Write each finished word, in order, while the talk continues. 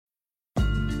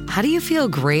How do you feel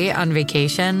great on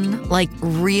vacation? Like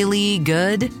really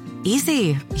good?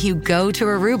 Easy. You go to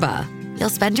Aruba. You'll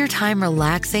spend your time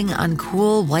relaxing on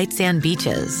cool white sand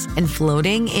beaches and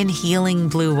floating in healing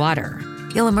blue water.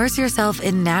 You'll immerse yourself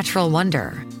in natural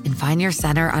wonder and find your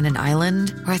center on an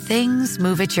island where things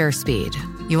move at your speed.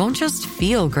 You won't just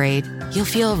feel great, you'll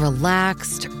feel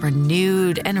relaxed,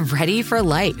 renewed, and ready for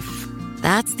life.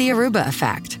 That's the Aruba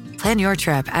effect. Plan your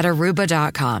trip at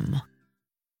Aruba.com.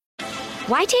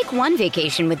 Why take one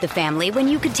vacation with the family when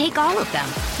you could take all of them?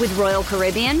 With Royal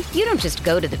Caribbean, you don't just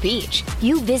go to the beach.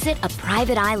 You visit a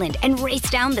private island and race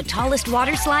down the tallest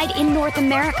water slide in North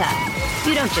America.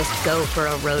 You don't just go for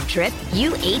a road trip.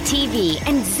 You ATV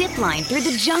and zip line through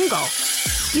the jungle.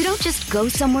 You don't just go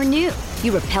somewhere new.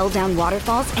 You rappel down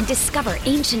waterfalls and discover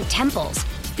ancient temples.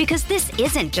 Because this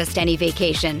isn't just any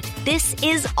vacation. This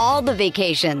is all the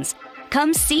vacations.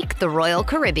 Come seek the Royal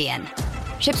Caribbean.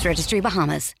 Ships Registry,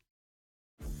 Bahamas.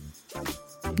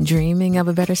 Dreaming of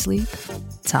a better sleep?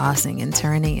 Tossing and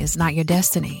turning is not your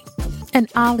destiny. And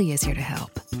Ollie is here to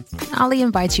help. Ollie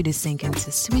invites you to sink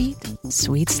into sweet,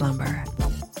 sweet slumber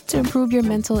to improve your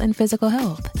mental and physical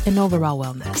health and overall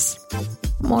wellness.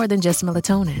 More than just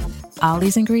melatonin,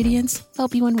 Ollie's ingredients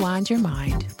help you unwind your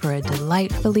mind for a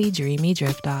delightfully dreamy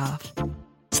drift off.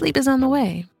 Sleep is on the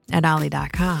way at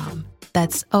Ollie.com.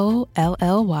 That's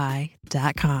OLLY.com.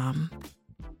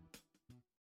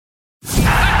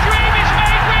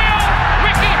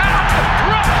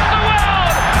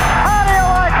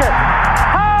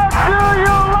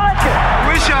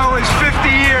 I was 50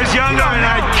 years younger and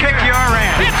I'd kick your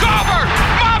ass. It's over!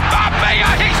 Mamma mia!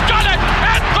 He's done it!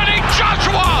 Anthony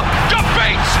Joshua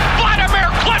defeats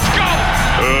Vladimir Klitschko!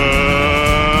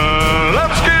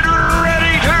 Let's get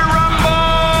ready to rumble!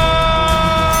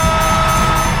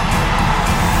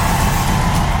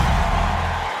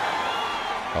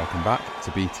 Welcome back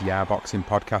to BTR Boxing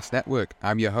Podcast Network.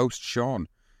 I'm your host, Sean,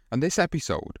 and this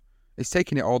episode is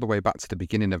taking it all the way back to the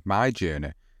beginning of my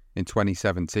journey in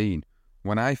 2017.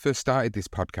 When I first started this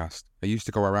podcast, I used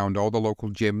to go around all the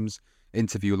local gyms,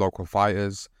 interview local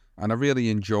fighters, and I really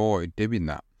enjoyed doing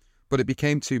that. But it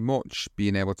became too much,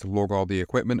 being able to lug all the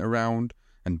equipment around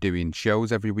and doing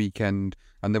shows every weekend,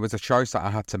 and there was a choice that I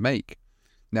had to make.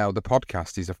 Now, the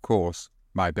podcast is, of course,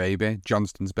 my baby,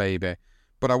 Johnston's baby,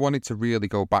 but I wanted to really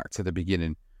go back to the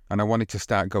beginning, and I wanted to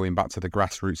start going back to the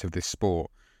grassroots of this sport.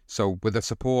 So with the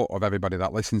support of everybody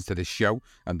that listens to this show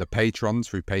and the patrons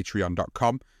through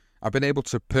patreon.com, I've been able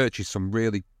to purchase some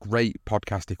really great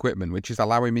podcast equipment, which is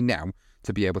allowing me now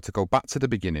to be able to go back to the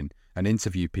beginning and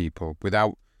interview people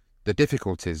without the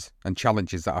difficulties and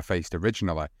challenges that I faced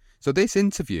originally. So this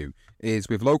interview is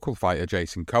with local fighter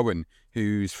Jason Cohen,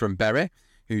 who's from Bury,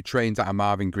 who trains at a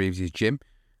Marvin Greaves' gym.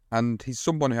 And he's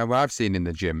someone who I've seen in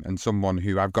the gym and someone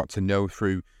who I've got to know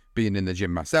through being in the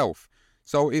gym myself.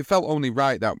 So it felt only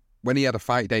right that when he had a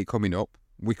fight date coming up,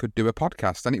 we could do a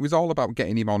podcast. And it was all about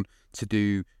getting him on to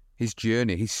do his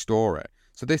journey, his story.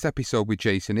 So this episode with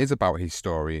Jason is about his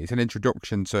story. It's an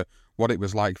introduction to what it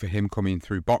was like for him coming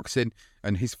through boxing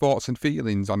and his thoughts and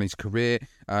feelings on his career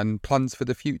and plans for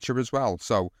the future as well.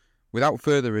 So without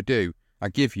further ado, I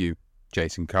give you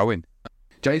Jason Cohen.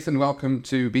 Jason, welcome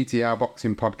to BTR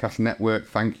Boxing Podcast Network.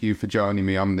 Thank you for joining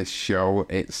me on this show.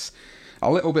 It's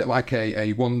a little bit like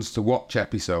a ones to watch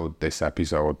episode, this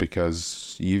episode,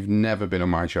 because you've never been on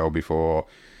my show before.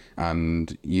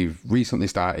 And you've recently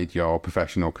started your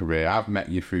professional career. I've met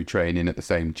you through training at the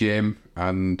same gym,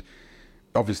 and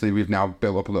obviously we've now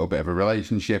built up a little bit of a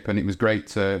relationship, and it was great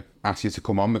to ask you to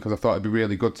come on because I thought it'd be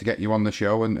really good to get you on the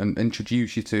show and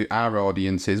introduce you to our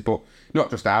audiences, but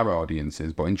not just our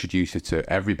audiences, but introduce you to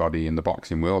everybody in the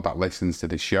boxing world that listens to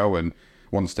this show and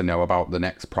wants to know about the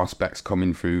next prospects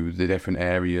coming through the different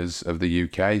areas of the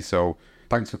UK. So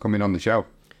thanks for coming on the show.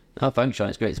 Oh, thanks, Sean.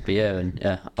 It's great to be here. And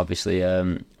yeah, obviously,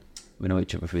 we know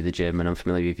each other through the gym, and I'm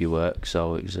familiar with your work,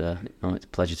 so it's a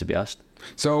pleasure to be asked.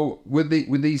 So with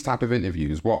these type of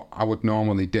interviews, what I would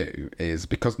normally do is,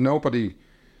 because nobody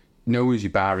knows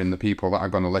you barring the people that are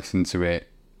going to listen to it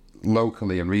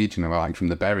locally and regionally, like from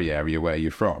the Bury area where you're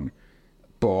from,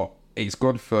 but it's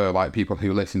good for like people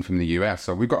who listen from the US.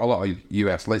 So we've got a lot of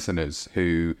US listeners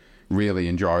who really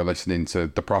enjoy listening to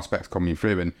the prospects coming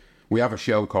through, and we have a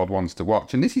show called Ones to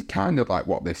Watch, and this is kind of like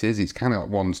what this is. It's kind of like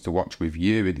Ones to Watch with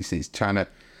you. It's trying to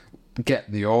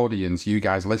get the audience, you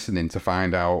guys listening, to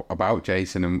find out about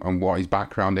Jason and what his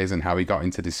background is and how he got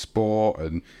into this sport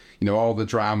and, you know, all the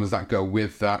dramas that go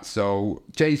with that. So,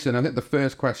 Jason, I think the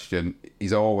first question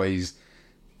is always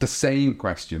the same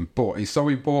question, but it's so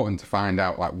important to find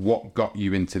out, like, what got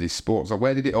you into this sport. So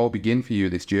where did it all begin for you,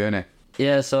 this journey?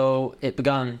 Yeah, so it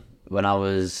began when I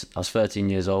was 13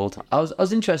 years old. I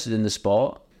was interested in the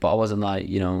sport, but I wasn't like,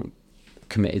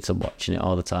 committed to watching it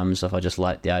all the time and stuff. I just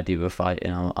liked the idea of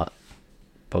fighting. I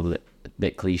probably a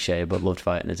bit cliche, but loved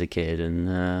fighting as a kid,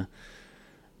 and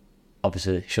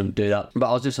obviously shouldn't do that. But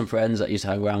I was with some friends that I used to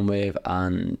hang around with,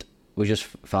 and we just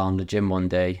found a gym one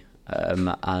day,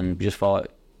 and we just thought,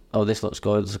 oh, this looks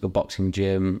good. It's like a boxing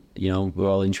gym. We're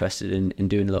all interested in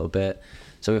doing a little bit.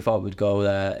 So we thought we'd go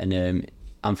there, and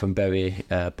I'm from Bury,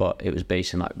 but it was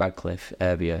based in like Radcliffe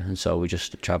area, and so we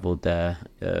just travelled there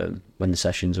when the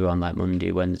sessions were on like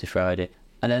Monday, Wednesday, Friday.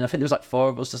 And then I think there was like 4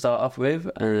 of us to start off with,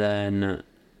 and then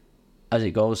as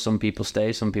it goes, some people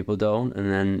stay, some people don't,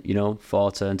 and then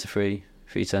 4 turned to 3,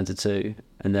 3 turned to 2,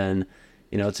 and then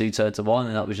 2 turned to 1,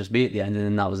 and that was just me at the end. And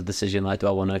then that was a decision, like, do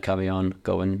I want to carry on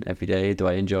going every day? Do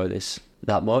I enjoy this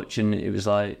that much? And it was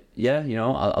like, yeah,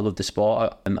 I love the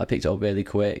sport. I picked it up really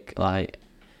quick, like,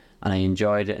 and I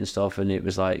enjoyed it and stuff. And it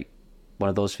was like one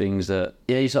of those things that,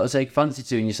 yeah, you sort of take fancy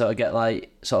to, and you sort of get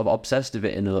like sort of obsessed with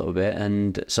it in a little bit.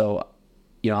 And so,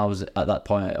 I was at that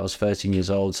point, I was 13 years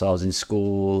old, so I was in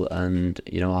school, and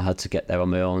I had to get there on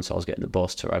my own. So I was getting the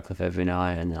bus to Radcliffe every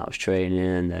night, and I was training,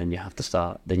 and then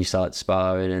you start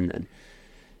sparring, and then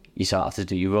you start to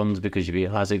do your runs because you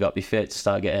realise you got to be fit to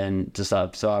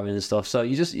start sparring and stuff. So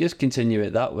you just continue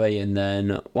it that way, and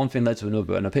then one thing led to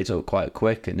another, and I picked it up quite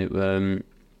quick. And it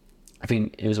I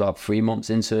think it was about 3 months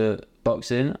into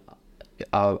boxing,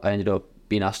 I ended up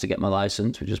being asked to get my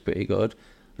license, which was pretty good.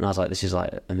 And I was like, this is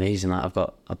like amazing. Like, I've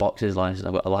got a boxer's license,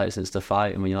 I've got a license to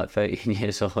fight. And when you're like 13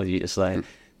 years old, you're just like,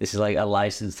 this is like a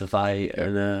license to fight.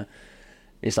 And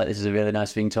it's like, this is a really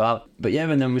nice thing to have. But yeah,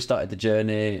 and then we started the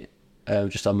journey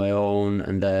just on my own,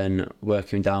 and then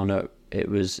working down at, it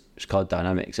was called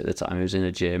Dynamics at the time. It was in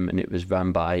a gym, and it was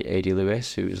ran by A.D.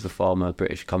 Lewis, who was the former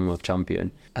British Commonwealth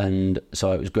champion. And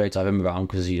so it was great to have him around,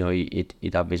 because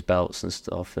he'd have his belts and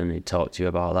stuff, and he'd talk to you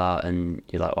about that, and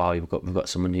you're like, wow, we've got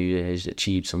someone who has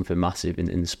achieved something massive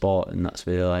in the sport. And that's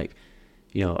really like,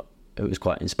 it was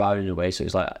quite inspiring in a way. So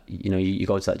it's like, you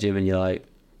go to that gym and you're like,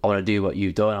 I want to do what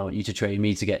you've done. I want you to train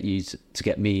me to get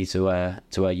me to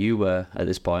where you were at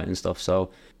this point and stuff. So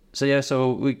yeah,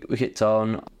 so we kicked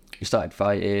on. We started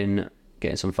fighting,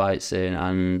 getting some fights in,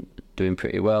 and doing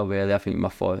pretty well, really. I think my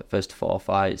first 4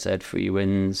 fights, I had 3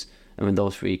 wins, and when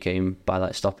those 3 came by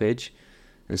like stoppage.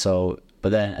 And so,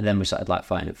 then we started like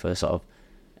fighting for sort of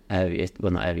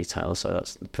not area titles, so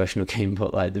that's the professional game,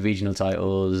 but like the regional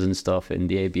titles and stuff in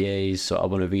the ABAs. So I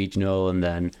won a regional, and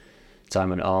then time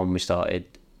went on,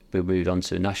 we moved on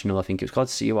to national. I think it was called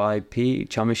CYP,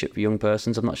 Championship for Young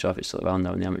Persons. I'm not sure if it's still around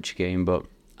now in the amateur game, but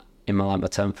in my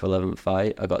 10th or 11th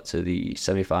fight, I got to the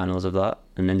semi-finals of that,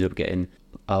 and ended up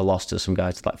I lost to some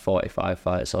guys to like 45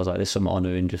 fights. So I was like, there's some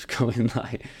honour in just going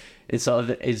like, it's sort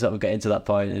of getting to that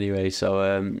point anyway.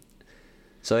 So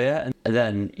yeah, and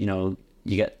then you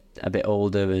get a bit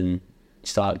older and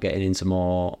start getting into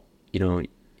more, you're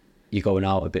going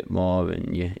out a bit more,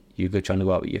 and you're trying to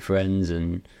go out with your friends,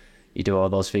 and you do all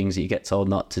those things that you get told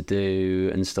not to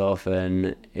do and stuff.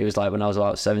 And it was like when I was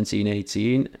about 17,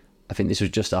 18, I think this was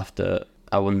just after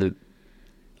I won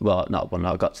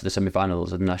I got to the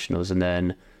semi-finals of the nationals, and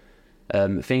then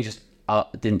things just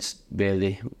didn't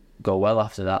really go well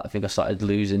after that. I think I started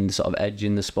losing the sort of edge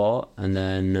in the sport, and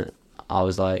then I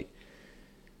was like,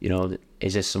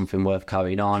 is this something worth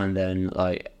carrying on? And then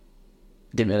like,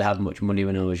 didn't really have much money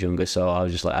when I was younger, so I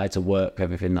was just like, I had to work for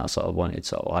everything that I sort of wanted.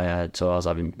 So I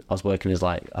was working as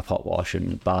like a pot wash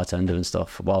and bartender and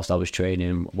stuff whilst I was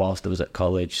training, whilst I was at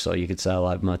college. So you could tell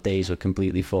like my days were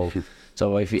completely full.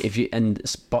 So if you and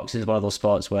boxing is one of those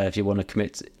sports where if you want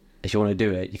to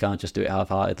do it, you can't just do it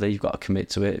half-heartedly. You've got to commit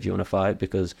to it if you want to fight,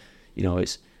 because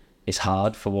it's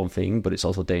hard for one thing, but it's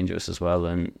also dangerous as well.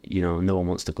 And no one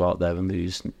wants to go out there and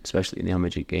lose, especially in the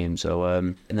amateur game. So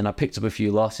and then I picked up a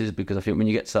few losses, because I think when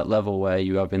you get to that level where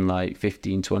you're having like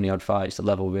 15, 20 odd fights, the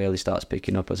level really starts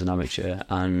picking up as an amateur,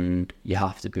 and you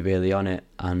have to be really on it.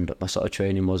 And my sort of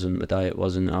training wasn't, the diet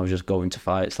wasn't. I was just going to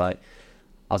fights like,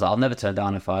 I was like, I'll never turn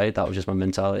down a fight. That was just my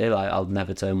mentality. Like, I'll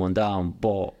never turn one down.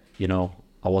 But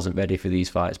I wasn't ready for these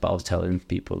fights, but I was telling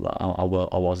people that I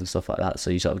was and stuff like that. So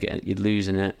you sort of you're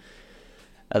losing it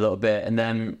a little bit. And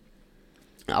then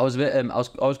I was a bit, I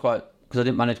was quite, because I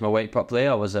didn't manage my weight properly.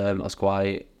 I was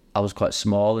quite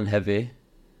small and heavy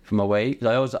for my weight.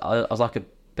 Because I was like a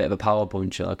bit of a power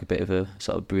puncher, like a bit of a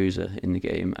sort of bruiser in the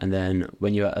game. And then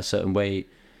when you're at a certain weight,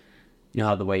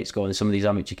 how the weight's going. Some of these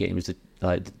amateur games,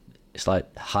 it's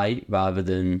like height rather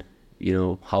than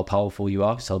how powerful you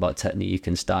are. It's all about technique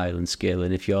and style and skill.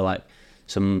 And if you're like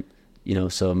some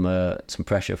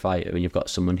pressure fighter, and you've got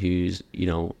someone who's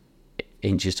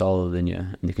inches taller than you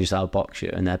and they can just outbox you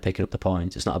and they're picking up the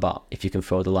points. It's not about if you can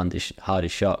throw the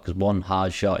hardest shot, because one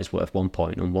hard shot is worth 1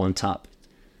 point and one tap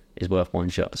is worth 1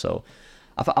 shot. So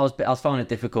I was finding it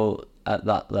difficult at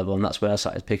that level, and that's when I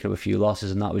started picking up a few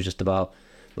losses, and that was just about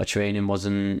my training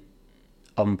wasn't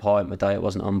on point, my diet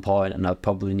wasn't on point, and I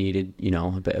probably needed, you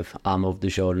know, a bit of arm over the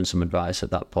shoulder and some advice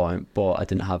at that point, but I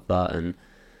didn't have that. And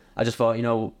I just thought, you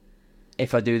know,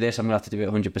 if I do this, I'm gonna have to do it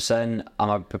 100%. Am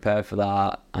I prepared for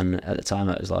that? And at the time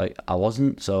it was like I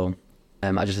wasn't. So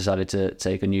I just decided to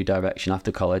take a new direction.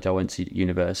 After college I went to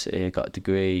university, I got a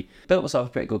degree, built myself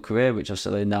a pretty good career, which I'm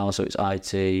still in now. So it's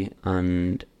IT,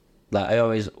 and like I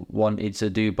always wanted to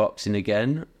do boxing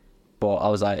again, but I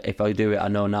was like, if I do it, I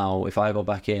know now if I go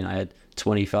back in, I had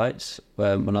 20 fights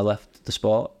when I left the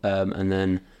sport, and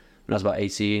then when I was about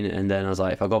 18, and then I was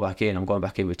like, if I go back in, I'm going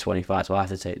back in with 20 fights, so I have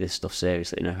to take this stuff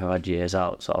seriously. You know, I had years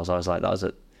out, so I was like, that was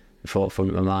at the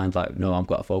forefront of my mind, like, no, I've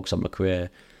got to focus on my career.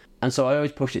 And so I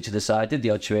always pushed it to the side, did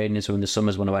the odd training. So in the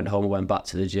summers when I went home, I went back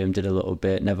to the gym, did a little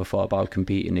bit, never thought about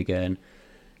competing again.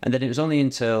 And then it was only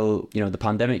until, you know, the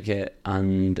pandemic hit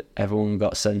and everyone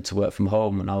got sent to work from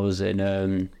home, and I was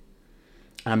in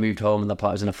I moved home, and that part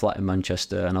I was in a flat in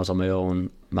Manchester, and I was on my own.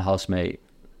 My housemate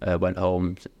went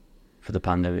home for the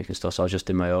pandemic and stuff, so I was just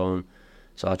in my own.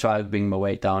 So I tried to bring my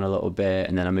weight down a little bit,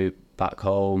 and then I moved back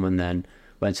home, and then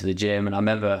went to the gym. And I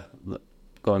remember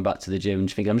going back to the gym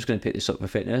and thinking, I'm just going to pick this up for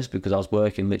fitness, because I was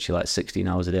working literally like 16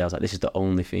 hours a day. I was like, this is the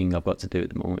only thing I've got to do at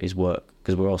the moment is work,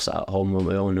 because we're all sat at home on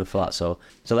my own in a flat, so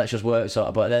let's just work.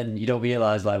 So, but then you don't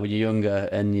realise, like, when you're younger,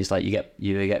 and it's like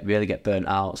you really get burnt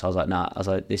out. So I was like, nah, I was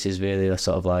like, this is really a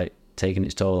sort of like taking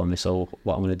its toll on me. So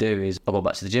what I'm going to do is I'll go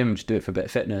back to the gym, just do it for a bit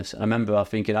of fitness. And I remember I was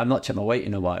thinking, I've not checked my weight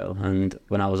in a while, and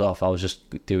when I was off, I was just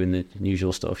doing the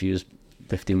usual stuff. She was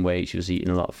lifting weights, she was eating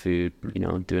a lot of food, you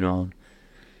know, doing all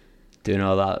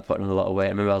that, putting on a lot of weight. I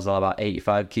remember I was about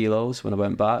 85 kilos when I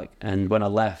went back, and when I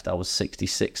left I was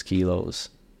 66 kilos.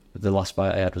 The last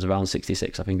fight I had was around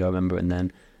 66, I think I remember, and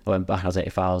then I went back and I was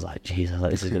 85. I was like, Jesus, like,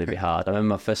 this is going to be hard. I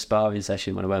remember my first sparring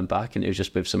session when I went back, and it was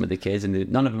just with some of the kids, and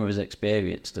none of them was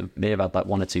experienced. They may have had like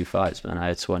 1 or 2 fights, and I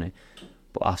had 20.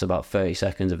 But after about 30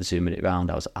 seconds of a 2-minute round,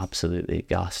 I was absolutely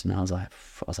gassed, and I was like,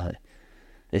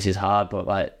 this is hard. But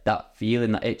like that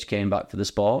feeling, that itch came back for the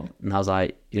sport, and I was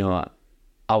like, you know what,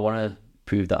 I want to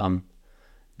prove that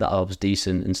I was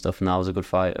decent and stuff, and I was a good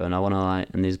fighter, and I want to, like,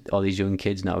 and there's all these young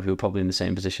kids now who are probably in the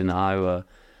same position that I were,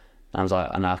 and I was like,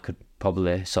 and I could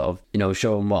probably sort of, you know,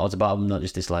 show them what I was about. I'm not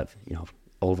just this, like, you know,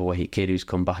 overweight kid who's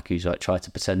come back, who's like tried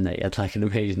to pretend that he had like an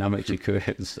amazing amateur career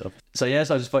and stuff. So yeah,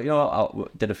 so I just thought, you know what,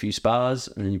 I did a few spars,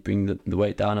 and then you bring the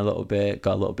weight down a little bit,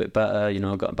 got a little bit better, you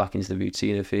know, got back into the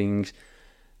routine of things,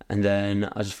 and then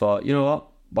I just thought, you know what,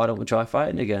 why don't we try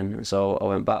fighting again? And so I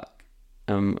went back.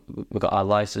 We got our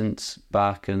license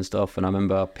back and stuff, and I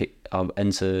remember I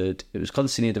entered, it was called the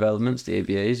senior developments, the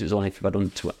ABAs. It was only if I'd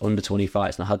under 20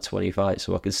 fights, and I had 20 fights,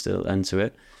 so I could still enter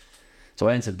it. So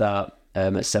I entered that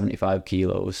at 75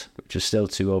 kilos, which was still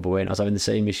too overweight. I was having the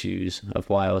same issues of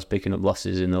why I was picking up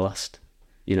losses in the last,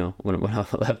 you know, when I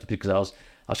left, because I was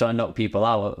trying to knock people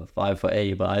out at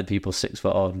 5'8", but I had people 6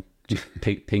 foot on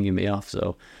pinging me off.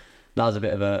 So that was a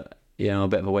bit of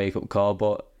a wake up call.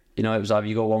 But you know, it was either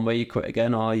you go one way, you quit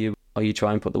again, or you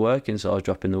try and put the work in. So I was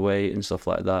dropping the weight and stuff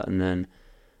like that, and then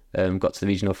got to the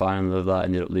regional final of that,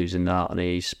 ended up losing that on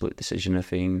a split decision, I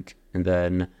think. And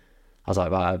then I was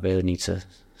like, right, I really need to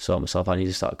sort myself. I need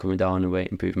to start coming down and weight,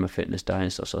 improving my fitness, diet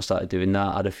and stuff. So I started doing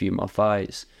that, had a few more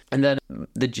fights. And then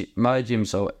my gym,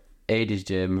 so Adie's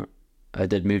gym, I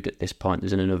did moved at this point.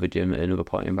 There's another gym at another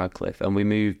point in Radcliffe, and we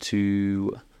moved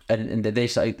to... And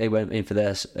they went in for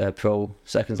their pro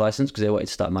seconds license, because they wanted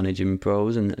to start managing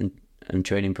pros and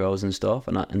training pros and stuff.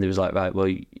 And they was like, right, well,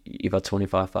 you've had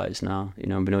 25 fights now. You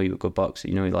know, we know you're a good boxer.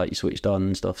 You know, you switched on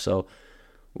and stuff. So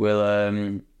we'll,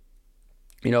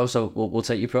 you know, so we'll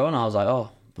take you pro. And I was like,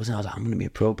 I'm going to be a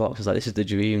pro boxer. I was like, this is the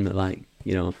dream that, like,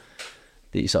 you know,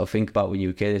 that you sort of think about when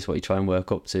you're a kid. This is what you try and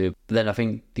work up to. But then I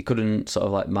think they couldn't sort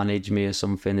of like manage me or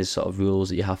something. There's sort of rules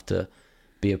that you have to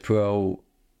be a pro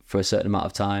for a certain amount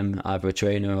of time, either a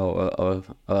trainer or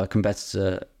a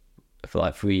competitor for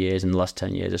like 3 years in the last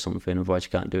 10 years or something, otherwise you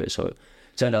can't do it. So it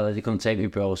turned out that they couldn't take me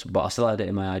pro, but I still had it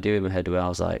in my idea in my head where I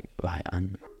was like, right,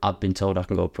 and I've been told I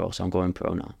can go pro, so I'm going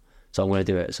pro now. So I'm going to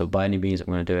do it. So by any means, I'm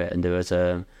going to do it. And there was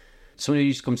someone who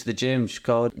used to come to the gym, she's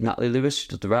called Natalie Lewis. She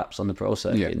does the wraps on the pro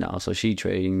circuit now. So she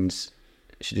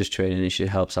just training and she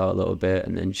helps out a little bit.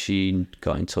 And then she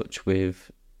got in touch with...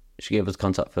 She gave us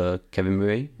contact for Kevin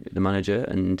Murray, the manager,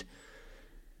 and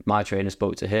my trainer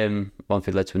spoke to him. One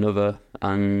thing led to another,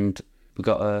 and we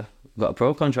got a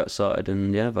pro contract sorted.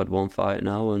 And yeah, I've had one fight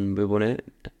now, and we won it.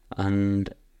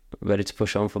 and ready to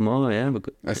push on for more. Yeah,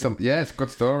 it's a good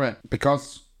story.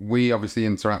 Because we obviously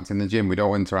interact in the gym, we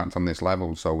don't interact on this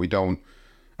level, so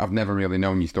I've never really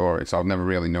known your story, so I've never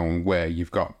really known where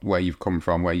you've come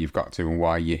from, where you've got to, and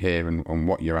why you're here, and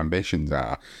what your ambitions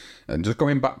are. And just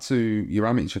going back to your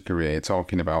amateur career,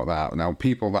 talking about that now,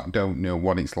 people that don't know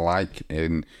what it's like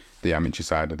in the amateur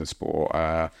side of the sport,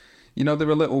 they're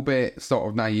a little bit sort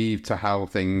of naive to how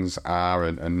things are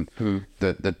and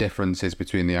the differences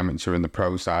between the amateur and the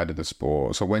pro side of the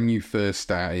sport. So when you first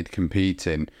started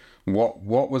competing, what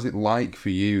was it like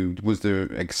for you? Was there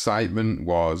excitement?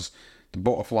 Was the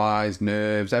butterflies,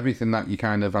 nerves, everything that you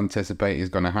kind of anticipate is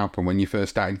going to happen when you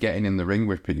first started getting in the ring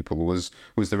with people? Was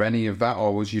there any of that,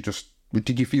 or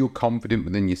did you feel confident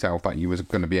within yourself that you was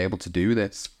going to be able to do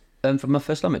this? For my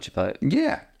first amateur fight?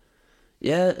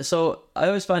 Yeah, so I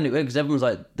always find it weird because everyone's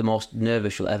like, the most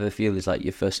nervous you'll ever feel is like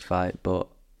your first fight, but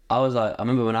I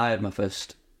remember when I had my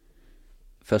first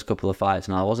couple of fights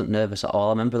and I wasn't nervous at all.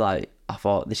 I remember I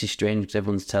thought, this is strange because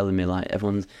everyone's telling me,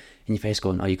 everyone's in your face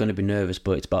going, oh, you're going to be nervous,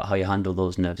 but it's about how you handle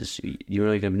those nerves. You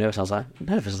know you're going to be nervous. I was like,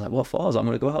 nervous? I was like, what for? I was like, I'm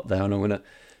going to go out there and I'm going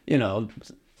to,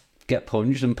 get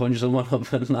punched and punch someone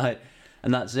up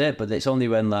and that's it. But it's only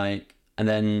when and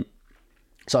then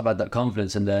sort of had that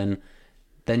confidence, and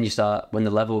then you start, when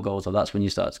the level goes up, that's when you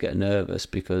start to get nervous,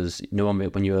 because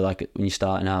when you're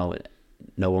starting out,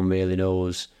 no one really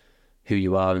knows who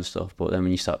you are and stuff. But then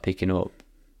when you start picking up,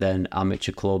 then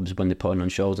amateur clubs, when they're putting on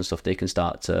shows and stuff, they can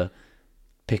start to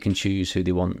pick and choose who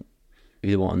they want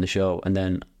on the show. And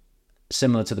then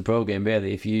similar to the pro game,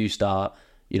 really, if you start,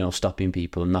 stopping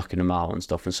people and knocking them out and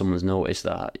stuff, and someone's noticed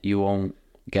that, you won't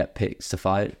get picked to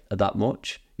fight that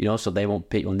much, so they won't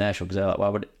pick you on their show because they're like, why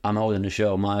would I'm holding a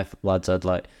show? My lads had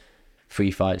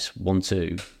 3 fights,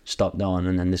 1-2, stopped on,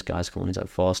 and then this guy's coming, he's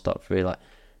 4, stop 3,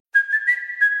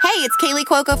 Hey, it's Kaylee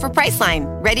Cuoco for Priceline.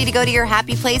 Ready to go to your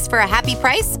happy place for a happy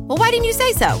price? Well, why didn't you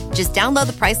say so? Just download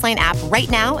the Priceline app right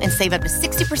now and save up to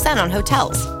 60% on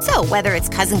hotels. So whether it's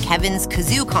Cousin Kevin's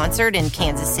Kazoo Concert in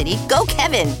Kansas City, go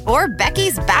Kevin, or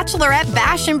Becky's Bachelorette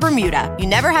Bash in Bermuda, you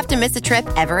never have to miss a trip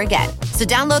ever again. So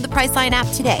download the Priceline app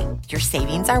today. Your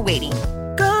savings are waiting.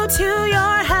 Go to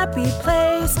your happy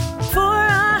place for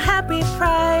a happy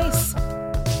price.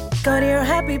 Go to your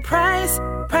happy price,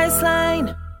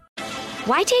 Priceline.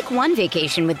 Why take one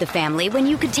vacation with the family when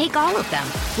you could take all of them?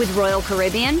 With Royal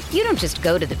Caribbean, you don't just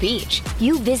go to the beach.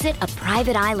 You visit a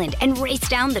private island and race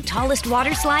down the tallest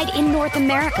water slide in North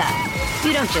America.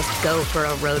 You don't just go for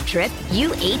a road trip. You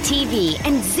ATV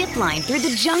and zip line through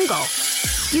the jungle.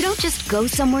 You don't just go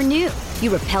somewhere new.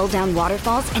 You rappel down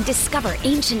waterfalls and discover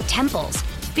ancient temples.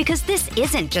 Because this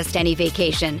isn't just any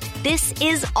vacation. This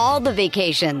is all the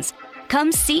vacations.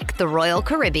 Come seek the Royal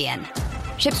Caribbean.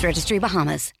 Ships Registry,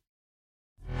 Bahamas.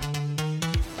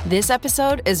 This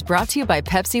episode is brought to you by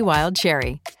Pepsi Wild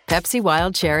Cherry. Pepsi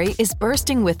Wild Cherry is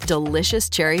bursting with delicious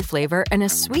cherry flavor and a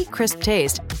sweet, crisp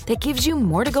taste that gives you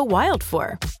more to go wild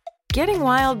for. Getting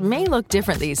wild may look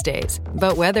different these days,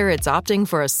 but whether it's opting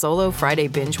for a solo Friday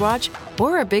binge watch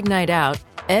or a big night out,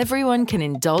 everyone can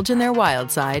indulge in their wild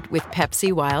side with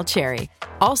Pepsi Wild Cherry.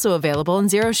 Also available in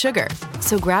Zero Sugar.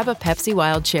 So grab a Pepsi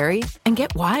Wild Cherry and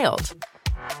get wild.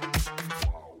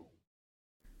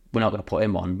 We're not going to put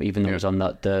him on, even though it was on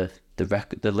that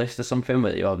the list or something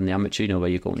where you have in the amateur, where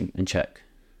you go and check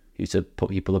who to put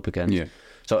people up against. Yeah.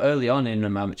 So early on in the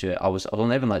amateur, I was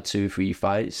only having 2-3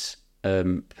 fights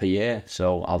per year.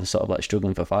 So I was sort of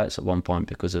struggling for fights at one point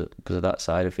because of that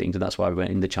side of things, and that's why I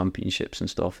went in the championships and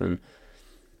stuff, and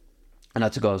I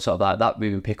had to go sort of that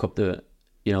route and pick up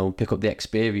the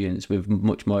experience with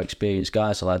much more experienced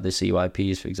guys. So the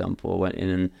CYPs, for example, I went in,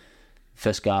 and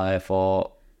first guy I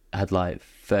fought had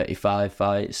 35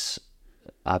 fights.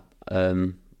 I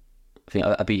think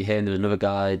I beat him. There was another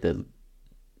guy, the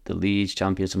Leeds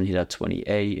champion, somebody he had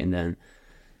 28, and then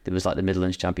there was the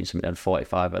Midlands champion, somebody had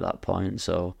 45 at that point.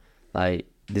 So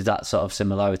there's that sort of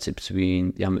similarity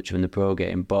between the amateur and the pro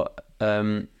game. But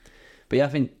yeah, I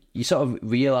think you sort of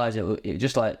realise it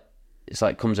just it's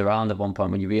comes around at one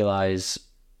point when you realise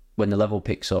when the level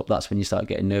picks up, that's when you start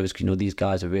getting nervous because these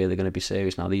guys are really going to be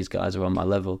serious now. These guys are on my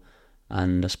level.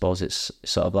 And I suppose it's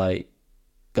sort of going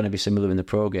to be similar in the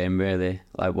pro game, really.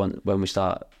 When we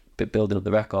start building up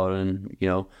the record and,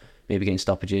 maybe getting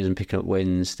stoppages and picking up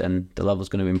wins, then the level's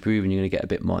going to improve and you're going to get a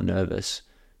bit more nervous,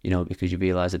 because you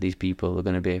realise that these people are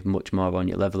going to be much more on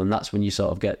your level. And that's when you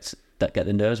sort of get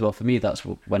the nerves. Well, for me, that's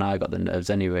when I got the nerves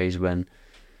anyways, when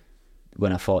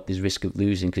I thought there's risk of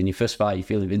losing. Because in your first fight, you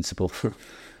feel invincible.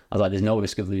 I was like, there's no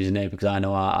risk of losing here because I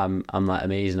know I'm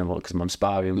amazing because I'm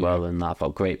sparring well and I've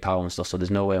got great power and stuff. So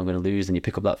there's no way I'm going to lose. And you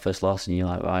pick up that first loss and you're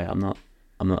like, right,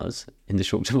 I'm I'm not as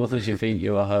indestructible as you think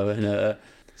you are, and I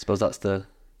suppose that's the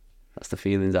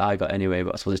feelings that I got anyway,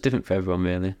 but I suppose it's different for everyone,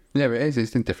 really. Yeah, it is.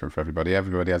 It's different for everybody.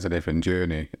 Everybody has a different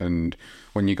journey, and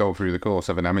when you go through the course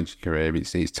of an amateur career,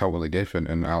 it's totally different.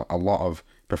 And a lot of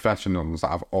professionals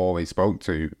that I've always spoke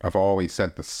to have always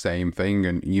said the same thing,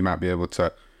 and you might be able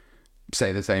to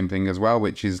say the same thing as well,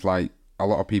 which is like a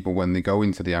lot of people, when they go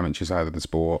into the amateur side of the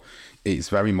sport, it's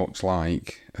very much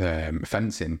like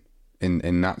fencing.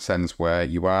 In that sense, where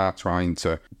you are trying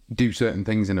to do certain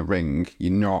things in a ring,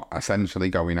 you're not essentially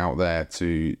going out there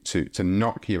to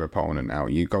knock your opponent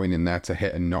out. You're going in there to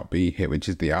hit and not be hit, which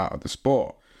is the art of the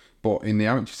sport. But in the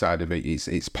amateur side of it,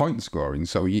 it's point scoring.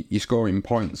 So you're scoring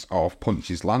points off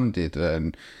punches landed,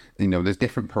 and there's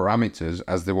different parameters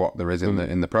as to what there is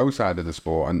in the pro side of the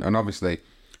sport, and obviously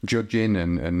judging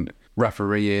and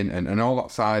refereeing and all that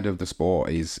side of the sport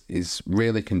is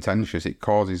really contentious. It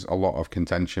causes a lot of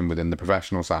contention within the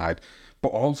professional side, but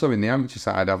also in the amateur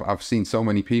side. I've seen so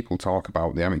many people talk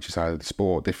about the amateur side of the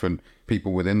sport, different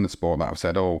people within the sport that have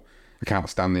said, "Oh, I can't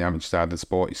stand the amateur side of the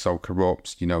sport. It's so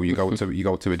corrupt." You go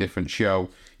to a different show,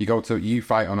 you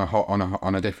fight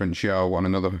on a different show, on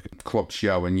another club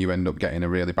show, and you end up getting a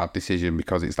really bad decision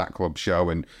because it's that club show.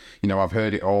 And I've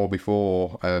heard it all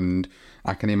before, and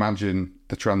I can imagine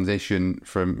the transition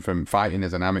from fighting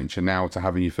as an amateur now to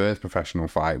having your first professional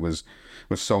fight was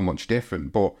so much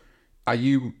different. But are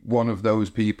you one of those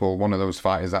people, one of those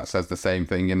fighters that says the same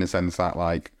thing, in the sense that,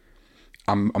 like,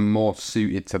 I'm more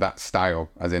suited to that style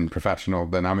as in professional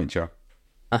than amateur?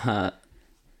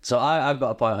 So I've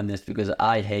got a point on this, because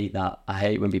I hate that. I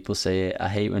hate when people say it. I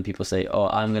hate when people say, "Oh,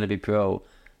 I'm going to be pro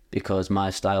because my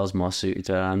style's more suited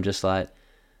to it." I'm just like,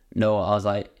 no. I was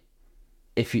like,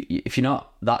 if you're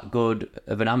not that good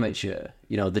of an amateur,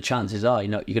 the chances are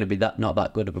you're going to be not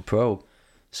that good of a pro.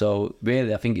 So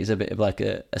really, I think it's a bit of like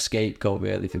a scapegoat,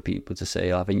 really, for people to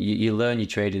say. I think you learn your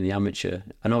trade in the amateur.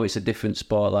 I know it's a different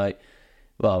sport, like,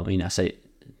 well, I say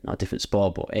not a different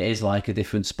sport, but it is like a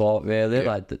different sport, really.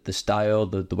 Yeah. Like the style,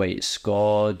 the way it's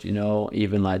scored,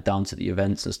 even like down to the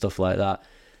events and stuff like that.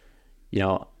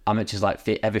 Amateurs, like,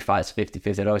 every fight's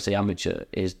 50-50. I'd always say amateur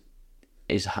is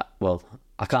well,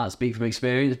 I can't speak from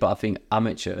experience, but I think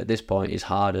amateur at this point is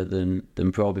harder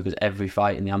than pro, because every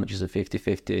fight in the amateurs are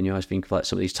 50-50, and you always think of like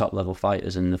some of these top level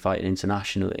fighters, and they're fighting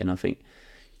internationally, and I think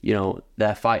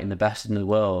they're fighting the best in the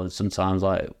world sometimes,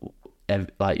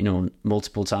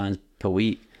 multiple times per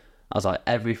week. I was like,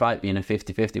 every fight being a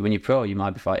 50-50. When you're pro, you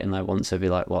might be fighting like once every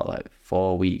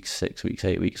 4 weeks, 6 weeks,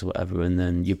 8 weeks, or whatever, and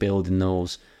then you're building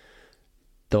those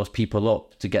people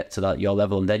up to get to your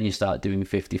level, and then you start doing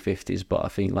 50-50s. But I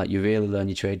think you really learn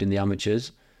your trade in the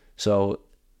amateurs. So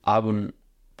I wouldn't,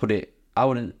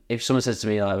 if someone says to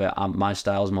me my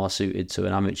style's more suited to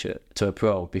an amateur, to a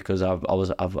pro, because I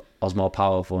was more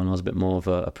powerful and I was a bit more of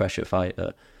a pressure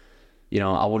fighter,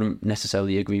 I wouldn't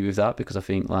necessarily agree with that, because I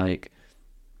think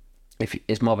if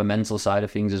it's more of a mental side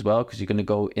of things as well, because you're going to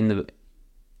go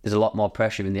there's a lot more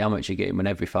pressure in the amateur game when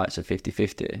every fight's a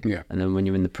 50-50. Yeah. And then when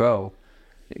you're in the pro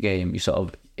game,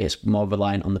 it's more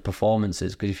reliant on the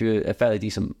performances, because if you're a fairly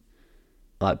decent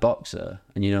boxer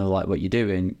and what you're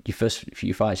doing, your first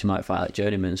few fights you might fight like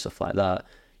journeymen and stuff like that,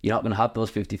 you're not going to have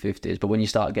those 50-50s. But when you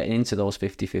start getting into those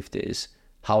 50-50s,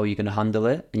 how are you going to handle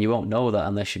it? And you won't know that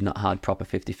unless you've not had proper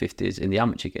 50-50s in the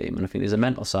amateur game. And I think there's a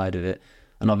mental side of it.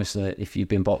 And obviously, if you've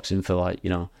been boxing for if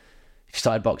you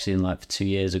started boxing for 2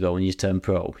 years ago and you turn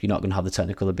pro, you're not going to have the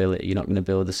technical ability. You're not going to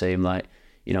build the same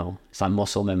it's like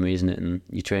muscle memory, isn't it? And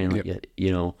you're training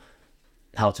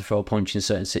how to throw a punch in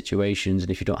certain situations.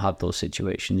 And if you don't have those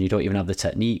situations, you don't even have the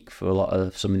technique for a lot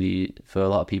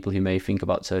of people who may think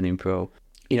about turning pro.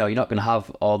 You're not going to have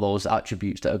all those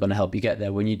attributes that are going to help you get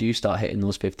there when you do start hitting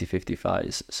those 50-50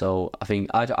 fights. So I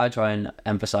think I try and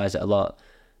emphasize it a lot.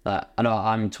 I know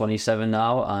I'm 27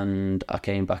 now, and I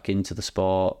came back into the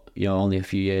sport, only a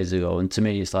few years ago. And to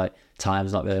me, it's like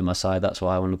time's not really on my side. That's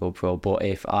why I want to go pro. But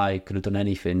if I could have done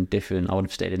anything different, I would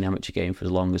have stayed in the amateur game for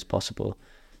as long as possible.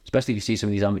 Especially if you see some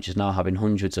of these amateurs now having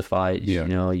hundreds of fights. Yeah.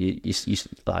 You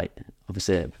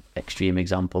obviously extreme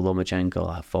example,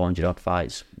 Lomachenko, 400 odd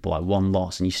fights, but one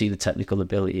loss, and you see the technical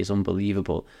ability is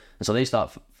unbelievable. And so they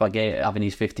start having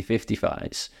these 50-50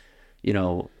 fights,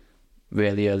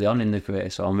 really early on in the career.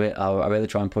 So I really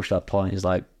try and push that point, is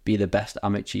be the best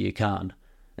amateur you can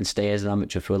and stay as an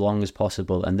amateur for as long as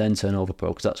possible, and then turn over pro,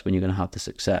 because that's when you're going to have the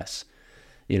success.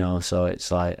 So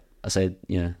it's I say,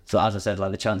 so as I said,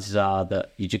 like the chances are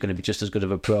that you're going to be just as good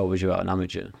of a pro as you are an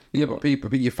amateur. Yeah, but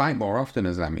you fight more often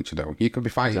as an amateur, though. You could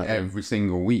be fighting every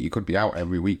single week. You could be out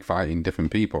every week fighting different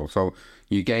people. So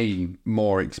you gain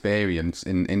more experience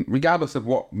in regardless of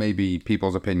what maybe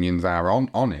people's opinions are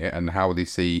on it and how they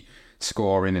see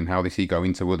scoring and how they see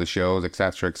going to other shows,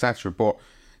 etc., etc. But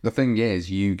the thing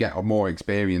is, you get more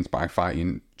experience by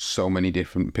fighting so many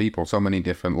different people, so many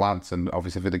different lads, and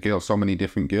obviously for the girls, so many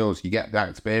different girls. You get that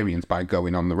experience by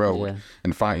going on the road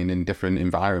and fighting in different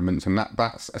environments, and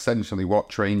that's essentially what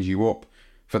trains you up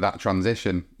for that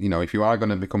transition. If you are going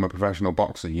to become a professional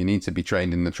boxer, you need to be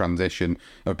trained in the transition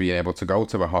of being able to go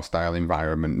to a hostile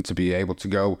environment, to be able to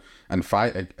go and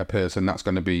fight a person that's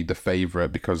going to be the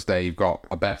favourite because they've got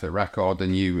a better record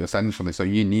than you, essentially. So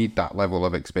you need that level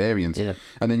of experience. Yeah.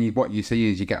 And then what you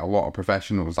see is you get a lot of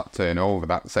professionals that turn over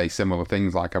that say similar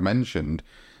things like I mentioned.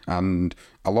 And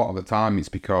a lot of the time it's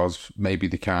because maybe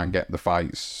they can't get the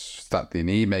fights that they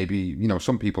need. Maybe,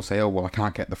 some people say, oh, well, I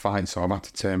can't get the fight, so I've had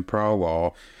to turn pro,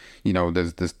 or,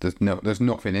 there's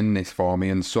nothing in this for me.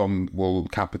 And some will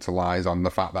capitalise on the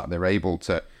fact that they're able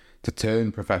to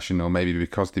turn professional, maybe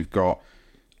because they've got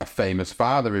a famous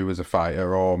father who was a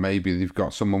fighter, or maybe they've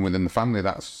got someone within the family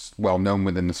that's well known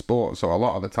within the sport. So a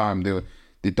lot of the time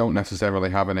they don't necessarily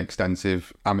have an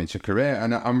extensive amateur career.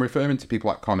 And I'm referring to people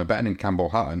like Conor Benn and Campbell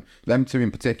Hatton. Them two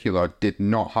in particular did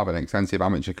not have an extensive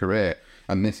amateur career.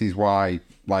 And this is why,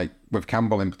 like with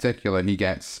Campbell in particular, he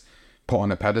gets put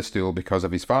on a pedestal because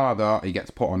of his father. He gets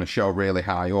put on a show really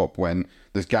high up when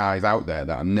there's guys out there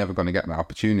that are never going to get the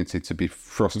opportunity to be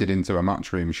thrusted into a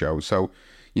matchroom show. So,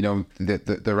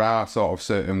 there are sort of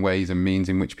certain ways and means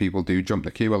in which people do jump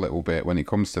the queue a little bit when it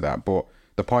comes to that. But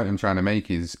the point I'm trying to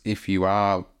make is if you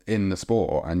are in the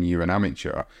sport and you're an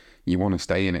amateur, you want to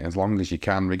stay in it as long as you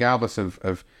can, regardless of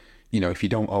if you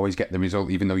don't always get the result,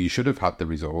 even though you should have had the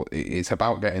result. It's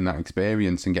about getting that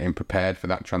experience and getting prepared for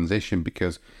that transition,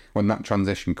 because when that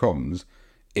transition comes,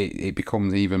 it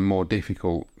becomes even more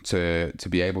difficult to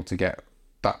be able to get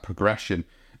that progression.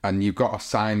 And you've got to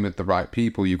sign with the right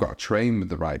people. You've got to train with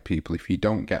the right people. If you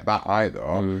don't get that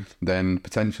either, then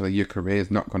potentially your career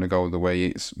is not going to go the way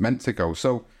it's meant to go.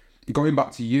 So going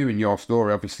back to you and your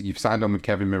story, obviously you've signed on with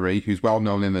Kevin Marie, who's well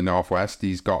known in the Northwest.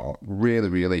 He's got a really,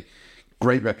 really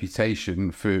great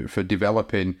reputation for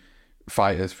developing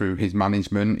fighters through his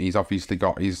management. He's obviously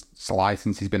got his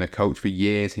license. He's been a coach for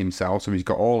years himself, so he's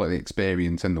got all of the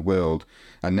experience in the world.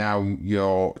 And now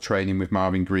you're training with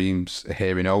Marvin Greaves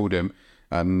here in Oldham,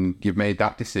 and you've made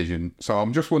that decision. So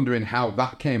I'm just wondering how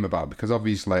that came about, because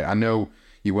obviously I know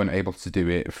you weren't able to do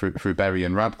it through Bury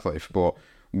and Radcliffe, but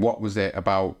what was it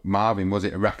about Marvin? Was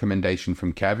it a recommendation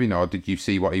from Kevin, or did you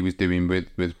see what he was doing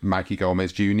with Mikey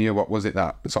Gomez Jr.? What was it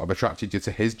that sort of attracted you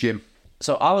to his gym?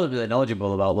 So I wasn't really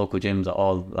knowledgeable about local gyms at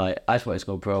all. Like, I just wanted to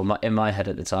go pro. In my head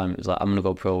at the time, it was like, I'm going to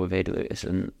go pro with Ada Lewis.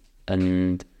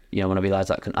 And when I realised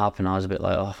that couldn't happen, I was a bit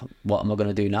like, oh, what am I going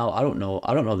to do now? I don't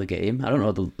know the game. I don't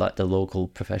know the local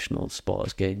professional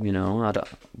sports game,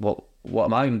 what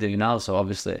am I going to do now? So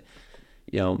obviously,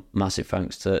 massive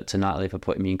thanks to Natalie for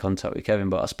putting me in contact with Kevin.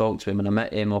 But I spoke to him and I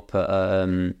met him up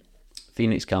at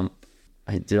Phoenix Camp.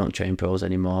 They don't train pros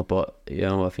anymore, but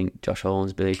I think Josh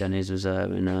Holmes, Billy Dennis was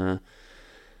there,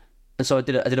 and so I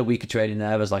did a week of training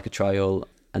there as like a trial,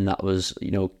 and that was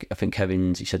I think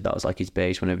he said that was like his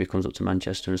base. Whenever he comes up to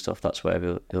Manchester and stuff, that's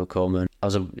where he'll come. And I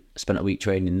spent a week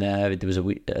training there. There was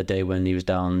a day when he was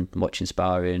down watching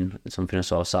sparring and something,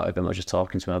 so I sat with him. I was just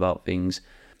talking to him about things,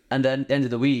 and then at the end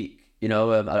of the week,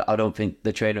 I don't think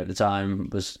the trainer at the time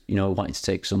was wanting to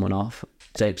take someone on.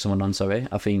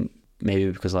 I think maybe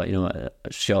because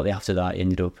shortly after that he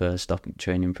ended up stopping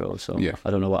training pro. So yeah. I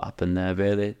don't know what happened there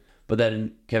really. But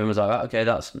then Kevin was like, right, okay,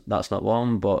 that's not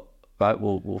one, but right,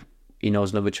 we'll he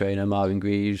knows another trainer, Marvin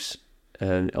Greaves,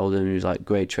 Oldham, who's like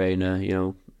great trainer,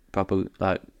 proper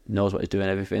like knows what he's doing,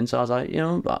 everything. So I was like,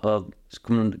 well, it's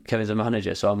coming. Kevin's a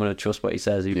manager, so I'm going to trust what he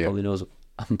says. He probably knows.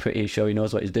 I'm pretty sure he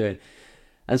knows what he's doing.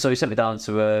 And so he sent me down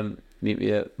to meet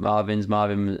me at Marvin's.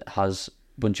 Marvin has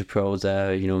a bunch of pros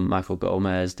there. Michael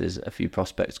Gomez. There's a few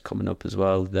prospects coming up as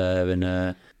well there, and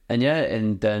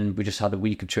then we just had a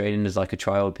week of training as like a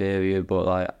trial period. But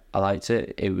like I liked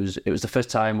it. It was the first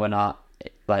time when I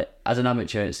as an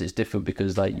amateur, it's different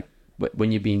because like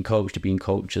when you're being coached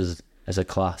as a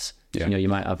class. Yeah. You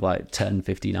might have like 10,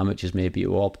 15 amateurs maybe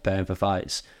who are all preparing for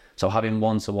fights. So having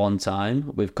one-to-one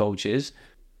time with coaches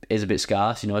is a bit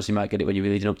scarce, so you might get it when you're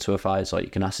leading up to a fight, so you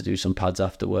can ask to do some pads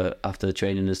after work, after the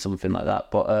training or something like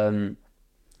that. But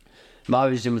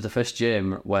Marvin's gym was the first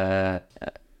gym where,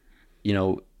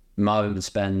 Marvin would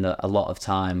spend a lot of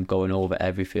time going over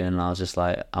everything, and I was just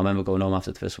like, I remember going home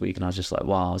after the first week, and I was just like,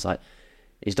 wow. I was like,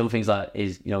 he's done things like,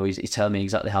 he's telling me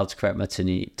exactly how to correct my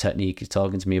technique. He's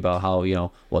talking to me about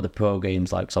how, what the pro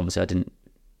game's like, because obviously I didn't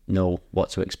know what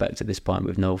to expect at this point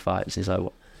with no fights. He's like,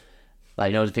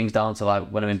 the things down to like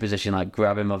when I'm in position, like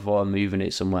grabbing my foot and moving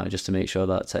it somewhere just to make sure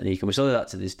that technique. And we still do that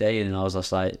to this day. And I was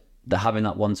just like, having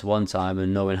that one-to-one time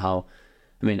and knowing how,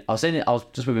 I was saying it, I was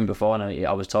just with him before, and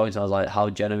I was talking to him, I was like, how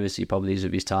generous he probably is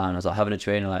with his time. I was like, having a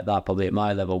trainer like that, probably at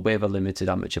my level, with a limited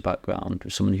amateur background,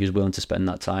 someone who's willing to spend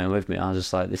that time with me. I was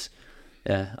just like, this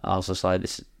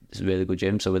is a really good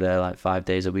gym. So we're there like 5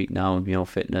 days a week now, and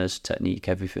fitness, technique,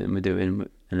 everything we're doing,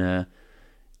 and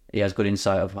he has good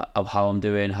insight of how I'm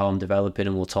doing, how I'm developing,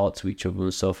 and we'll talk to each other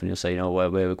and stuff, and he'll say, where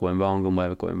we're going wrong and where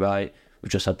we're going right.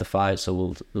 We've just had the fight,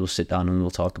 so we'll sit down and we'll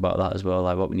talk about that as well,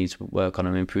 like what we need to work on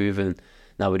and improve, and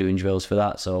now we're doing drills for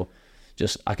that. So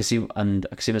just I can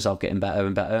see myself getting better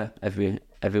and better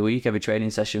every week, every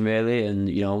training session really, and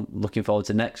looking forward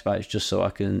to next fights just so I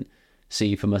can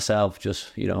see for myself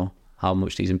just how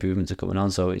much these improvements are coming on.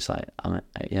 So it's like I'm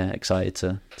excited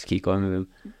to keep going with him.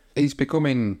 He's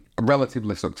becoming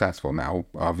relatively successful now.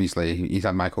 Obviously, he's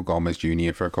had Michael Gomez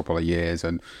Jr. for a couple of years,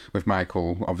 and with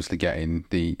Michael obviously getting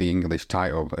the English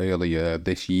title earlier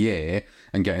this year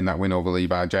and getting that win over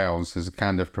Levi Giles has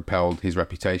kind of propelled his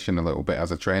reputation a little bit as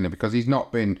a trainer, because he's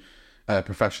not been a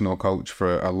professional coach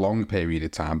for a long period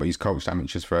of time, but he's coached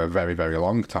amateurs for a very, very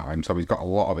long time. So he's got a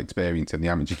lot of experience in the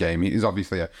amateur game. He's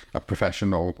obviously a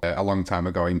professional a long time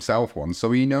ago himself once.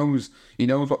 So he knows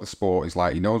what the sport is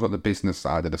like. He knows what the business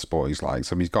side of the sport is like.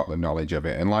 So he's got the knowledge of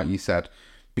it. And like you said,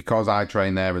 because I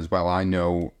train there as well, I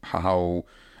know how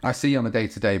I see on a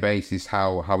day-to-day basis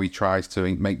how he tries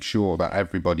to make sure that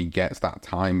everybody gets that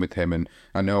time with him. And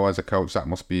I know as a coach that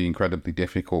must be incredibly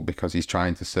difficult, because he's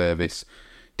trying to service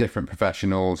different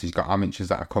professionals. He's got amateurs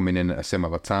that are coming in at a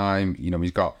similar time.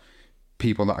 He's got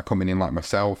people that are coming in like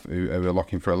myself who are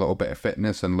looking for a little bit of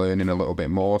fitness and learning a little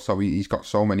bit more. So he's got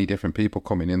so many different people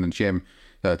coming in the gym.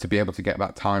 To be able to get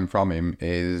that time from him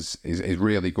is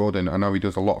really good. And I know he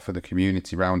does a lot for the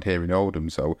community around here in Oldham.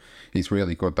 So it's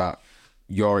really good that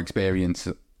your experience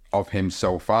of him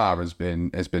so far has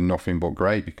been nothing but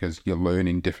great, because you're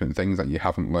learning different things that you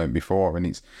haven't learned before, and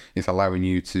it's allowing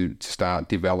you to start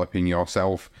developing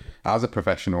yourself as a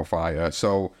professional fighter.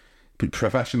 So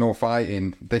professional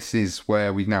fighting, this is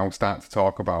where we now start to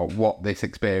talk about what this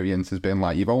experience has been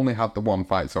like. You've only had the one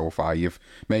fight so far. You've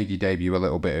made your debut a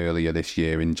little bit earlier this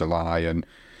year in July, and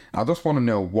I just want to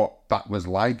know what that was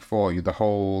like for you, the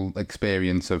whole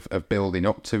experience of building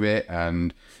up to it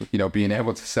and, being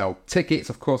able to sell tickets.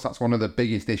 Of course, that's one of the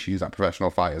biggest issues that professional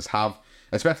fighters have,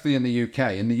 especially in the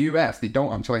UK. In the US, they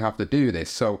don't actually have to do this.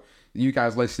 So you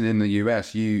guys listening in the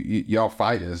US, your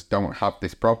fighters don't have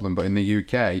this problem. But in the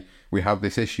UK, we have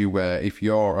this issue where if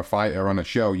you're a fighter on a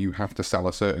show, you have to sell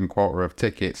a certain quota of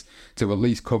tickets to at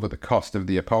least cover the cost of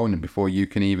the opponent before you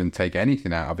can even take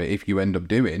anything out of it, if you end up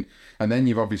doing. And then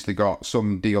you've obviously got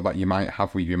some deal that you might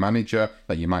have with your manager,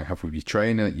 that you might have with your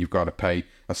trainer, that you've got to pay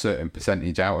a certain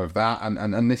percentage out of that.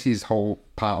 And this is whole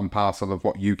part and parcel of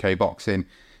what UK boxing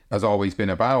has always been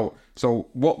about. So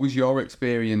what was your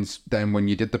experience then when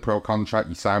you did the pro contract,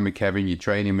 you signed with Kevin, you're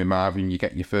training with Marvin, you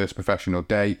get your first professional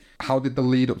date? How did the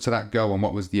lead up to that go, and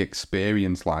what was the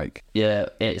experience like? Yeah,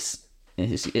 it's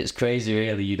crazy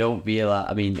really. You don't realise,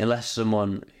 unless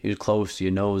someone who's close to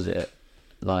you knows it,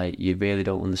 like you really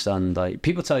don't understand. Like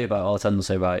people tell you about it all the time, they'll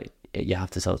say, right, you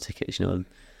have to sell tickets,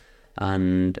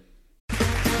 and...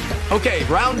 Okay,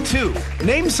 round two.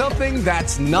 Name something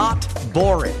that's not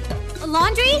boring. A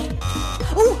laundry?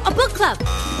 Ooh, a book club.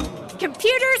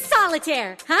 Computer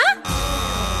solitaire, huh?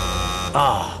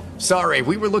 Ah, sorry,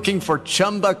 we were looking for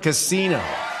Chumba Casino.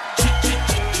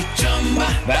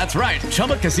 That's right,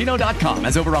 ChumbaCasino.com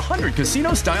has over 100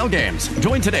 casino-style games.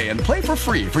 Join today and play for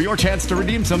free for your chance to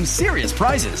redeem some serious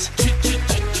prizes.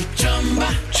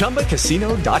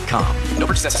 ChumbaCasino.com. No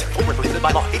purchase necessary. Void where prohibited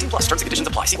by law. 18+. Terms and conditions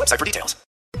apply. See website for details.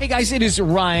 Hey guys, it is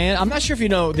Ryan. I'm not sure if you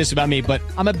know this about me, but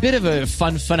I'm a bit of a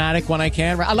fun fanatic when I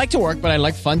can. I like to work, but I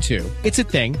like fun too. It's a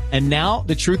thing. And now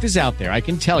the truth is out there. I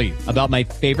can tell you about my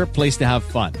favorite place to have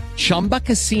fun. Chumba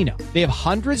Casino. They have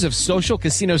hundreds of social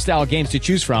casino style games to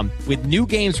choose from with new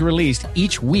games released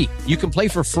each week. You can play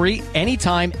for free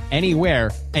anytime, anywhere.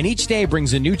 And each day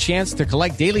brings a new chance to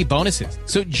collect daily bonuses.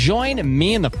 So join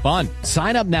me in the fun.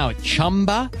 Sign up now at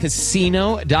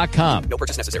ChumbaCasino.com. No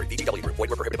purchase necessary. VGW Group. Void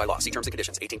where prohibited by law. See terms and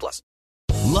conditions. 18+.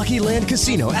 Lucky Land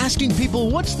Casino, asking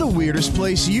people, what's the weirdest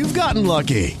place you've gotten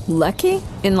lucky? Lucky?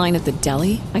 In line at the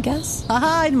deli, I guess?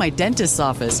 Aha, in my dentist's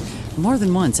office. More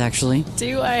than once, actually.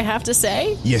 Do I have to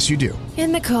say? Yes, you do.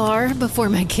 In the car before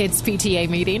my kids' PTA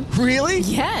meeting. Really?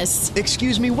 Yes.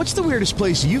 Excuse me, what's the weirdest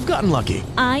place you've gotten lucky?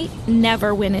 I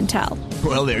never win and tell.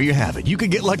 Well, there you have it. You can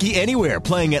get lucky anywhere,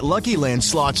 playing at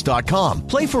LuckyLandSlots.com.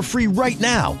 Play for free right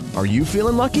now. Are you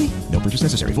feeling lucky? No purchase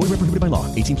necessary. Void where prohibited by law.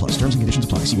 18+. Terms and conditions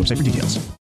apply. See website for details.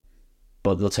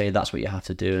 But they'll tell you that's what you have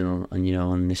to do, and you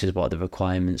know, and this is what the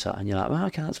requirements are, and you're like, well,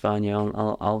 okay, that's fine, you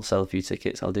know, I'll sell a few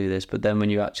tickets, I'll do this. But then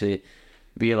when you actually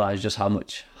realise just how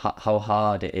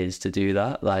hard it is to do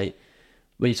that, like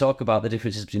when you talk about the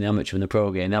differences between the amateur and the pro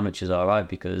game, the amateur's all right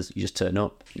because you just turn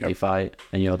up, you fight,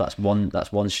 and you know that's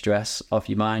one stress off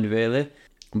your mind really.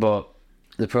 But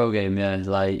the pro game, yeah,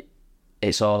 like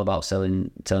it's all about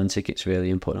selling tickets really,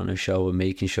 and putting on a show and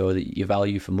making sure that you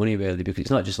value for money really, because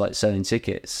it's not just like selling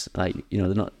tickets, like, you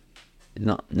know, they're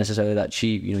not necessarily that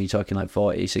cheap. You know, you're talking like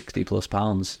 40, 60 plus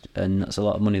pounds, and that's a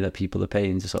lot of money that people are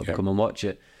paying to sort of come and watch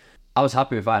it. I was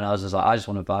happy with it. I was just like, I just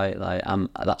want to buy it. Like,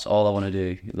 that's all I want to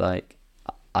do. Like,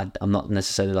 I'm not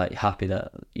necessarily like happy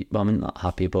that, well, I'm not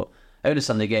happy, but I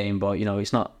understand the game, but you know,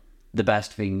 it's not the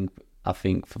best thing I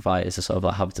think for fighters to sort of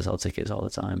like have to sell tickets all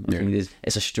the time. I think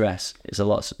it's a stress. It's a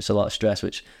lot of stress,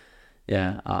 which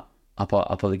I'll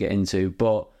probably get into.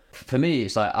 But for me,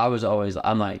 it's like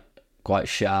I'm like quite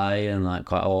shy and like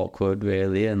quite awkward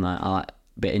really, and like I'm like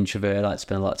a bit introverted. I like to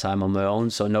spend a lot of time on my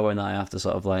own. So knowing that I have to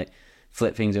sort of like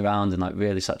flip things around and like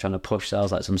really start trying to push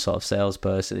sales like some sort of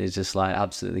salesperson is just like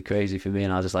absolutely crazy for me.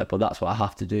 And I was just like, but that's what I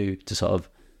have to do to sort of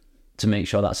to make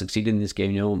sure that I succeed in this game.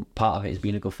 You know, part of it is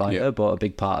being a good fighter, but a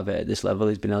big part of it at this level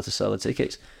is being able to sell the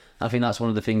tickets. I think that's one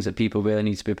of the things that people really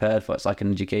need to be prepared for. It's like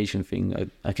an education thing.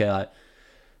 Okay, like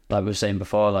we were saying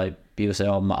before, like people say,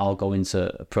 "Oh, I'll go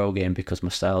into a pro game because my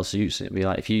style suits it." Be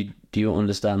like, do you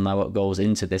understand like what goes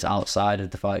into this outside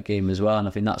of the fight game as well? And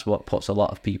I think that's what puts a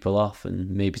lot of people off, and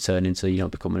maybe turn into, you know,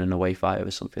 becoming an away fighter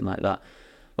or something like that.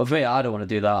 But for me, I don't want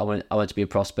to do that. I want to be a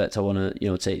prospect. I want to, you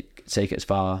know, take it as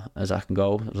far as I can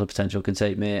go, as the potential can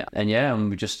take me. And yeah, and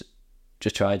we just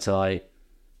try to like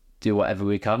do whatever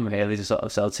we can really to sort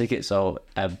of sell tickets. So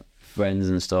I have friends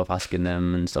and stuff, asking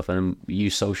them and stuff, and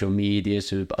use social media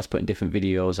to us putting different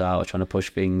videos out, trying to push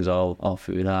things all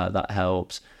through that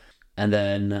helps. And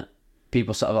then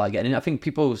people sort of like getting in. I think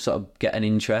people sort of get an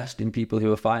interest in people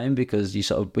who are fighting, because you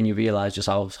sort of, when you realise just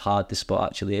how hard this sport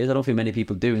actually is. I don't think many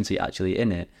people do until you're actually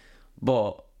in it.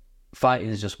 But fighting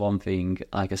is just one thing,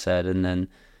 like I said, and then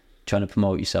trying to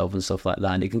promote yourself and stuff like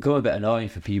that. And it can become a bit annoying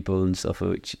for people and stuff,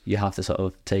 which you have to sort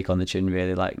of take on the chin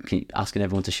really, like keep asking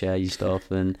everyone to share your stuff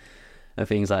and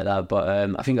things like that. But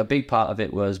I think a big part of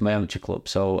it was my amateur club.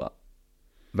 So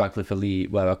Radcliffe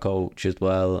Elite, where I coach as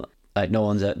well. Like no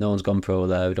one's gone pro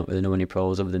there. We don't really know any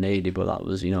pros other than Adi, but that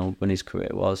was, you know, when his career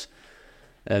was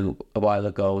a while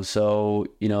ago. So,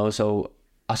 you know, so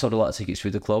I sold a lot of tickets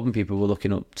through the club, and people were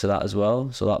looking up to that as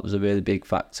well. So that was a really big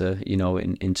factor, you know,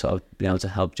 in sort of being able to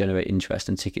help generate interest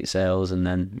in ticket sales, and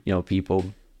then, you know, people,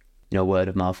 you know, word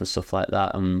of mouth and stuff like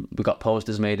that. And we got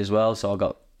posters made as well. So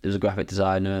there was a graphic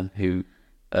designer who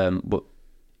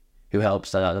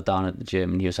helps down at the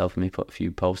gym, and he was helping me put a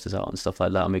few posters out and stuff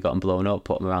like that, and we got them blown up,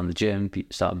 put them around the gym,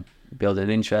 people started building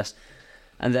interest.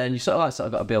 And then you sort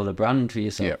of got to build a brand for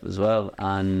yourself as well,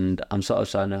 and I'm sort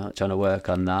of trying to work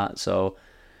on that. So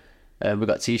we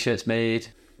got t-shirts made.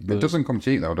 It doesn't come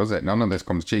cheap though, does it? None of this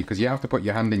comes cheap, because you have to put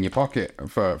your hand in your pocket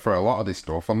for a lot of this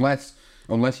stuff, unless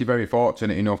you're very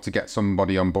fortunate enough to get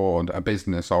somebody on board, a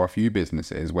business or a few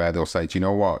businesses, where they'll say, do you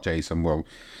know what, Jason,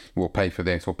 we'll pay for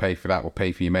this, we'll pay for that, we'll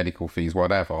pay for your medical fees,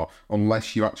 whatever.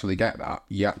 Unless you actually get that,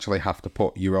 you actually have to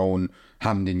put your own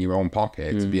hand in your own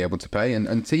pocket to be able to pay.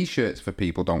 And t-shirts for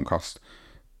people don't cost,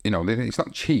 you know, it's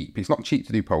not cheap. It's not cheap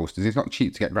to do posters. It's not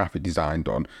cheap to get graphic design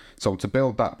done. So to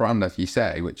build that brand, as you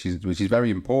say, which is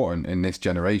very important in this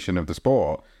generation of the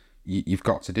sport, you've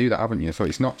got to do that, haven't you? So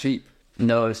it's not cheap.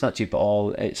 No, it's not cheap at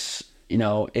all. It's, you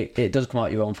know, it does come out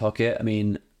of your own pocket. I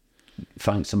mean,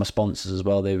 thanks to my sponsors as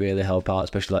well, they really help out,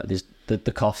 especially like this,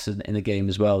 the costs in the game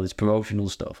as well. There's promotional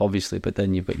stuff, obviously, but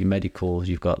then you've got your medicals,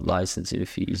 you've got licensing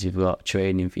fees, you've got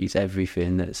training fees,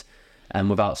 everything that's, and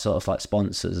without sort of like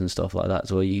sponsors and stuff like that,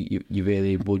 so you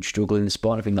really would struggle in the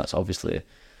sport. I think that's obviously,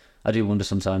 I do wonder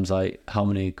sometimes like how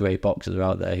many great boxers are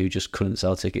out there who just couldn't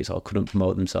sell tickets or couldn't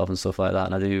promote themselves and stuff like that.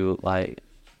 And I do like,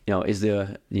 you know, is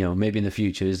there, you know, maybe in the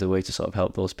future is there a way to sort of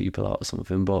help those people out or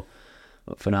something, but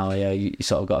for now, yeah, you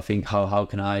sort of got to think, how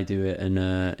can I do it?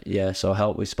 And so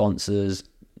help with sponsors,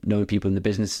 knowing people in the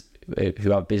business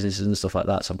who have businesses and stuff like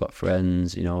that. So I've got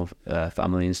friends, you know,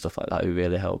 family and stuff like that who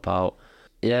really help out.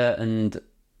 Yeah, and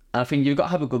I think you've got to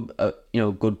have a good,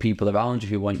 good people around you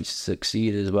who want you to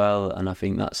succeed as well. And I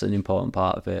think that's an important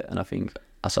part of it. And I think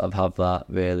I sort of have that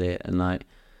really, and like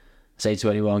say to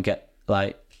anyone, get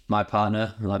like my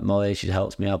partner, like Molly, she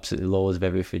helps me absolutely loads of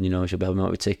everything, you know. She'll be helping me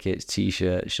out with tickets,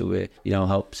 t-shirts, she'll be, you know,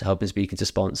 helping speaking to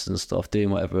sponsors and stuff, doing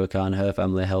whatever I can. Her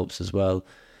family helps as well.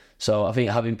 So I think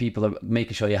having people,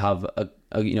 making sure you have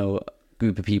a you know,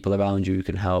 group of people around you who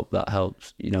can help, that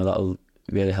helps, you know, that'll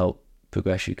really help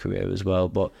progress your career as well.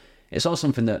 But it's all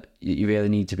something that you really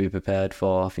need to be prepared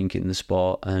for, I think, in the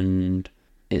sport, and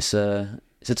it's a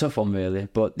tough one really.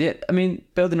 But yeah, I mean,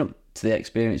 building up to the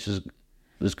experience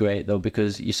was great though,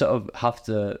 because you sort of have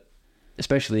to,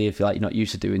 especially if you're not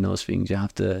used to doing those things, you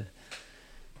have to,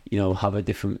 you know, have a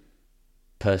different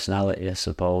personality, I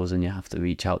suppose, and you have to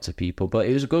reach out to people. But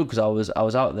it was good because I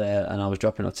was out there and I was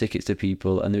dropping off tickets to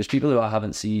people, and there was people who I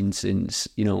haven't seen since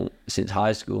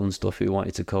high school and stuff who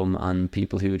wanted to come, and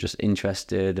people who were just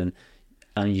interested, and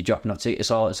you're dropping off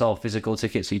tickets. It's all physical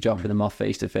tickets, so you're dropping them off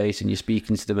face to face and you're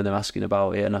speaking to them and they're asking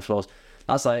about it. And I suppose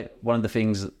that's like one of the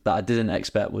things that I didn't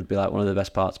expect would be like one of the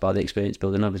best parts about the experience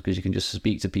building up, is because you can just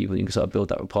speak to people, you can sort of build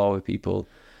that rapport with people.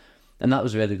 And that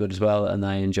was really good as well, and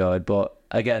I enjoyed. But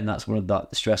again, that's one of the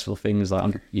stressful things.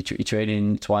 Like you're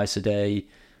training twice a day.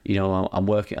 You know, I'm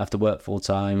working. I have to work full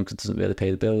time because it doesn't really pay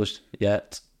the bills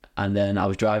yet. And then I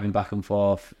was driving back and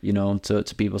forth, you know, to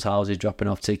people's houses, dropping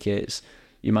off tickets.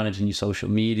 You're managing your social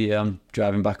media. I'm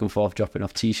driving back and forth, dropping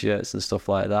off t-shirts and stuff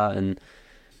like that. And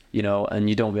you know, and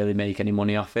you don't really make any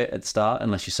money off it at the start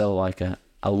unless you sell like a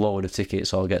load of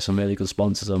tickets or get some really good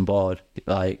sponsors on board.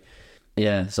 Like.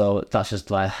 Yeah, so that's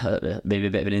just like maybe a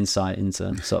bit of an insight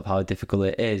into sort of how difficult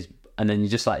it is. And then you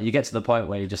just like, you get to the point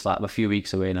where you're just like, I'm a few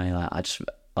weeks away now, you're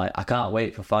like, I can't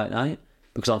wait for fight night,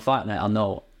 because on fight night I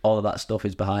know all of that stuff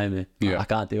is behind me. I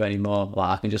can't do any more.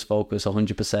 Like, I can just focus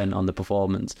 100% on the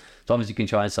performance. So obviously you can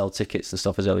try and sell tickets and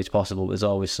stuff as early as possible, but there's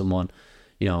always someone,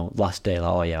 you know, last day,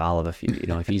 like, oh yeah, I'll have a few, you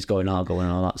know, if he's going, I'll go,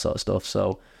 and all that sort of stuff.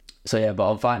 So yeah, but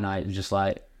on fight night it was just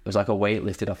like, it was like a weight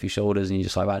lifted off your shoulders, and you're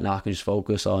just like, right now I can just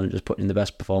focus on just putting in the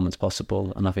best performance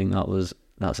possible. And I think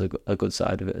that's a good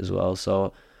side of it as well.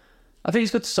 So I think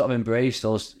it's good to sort of embrace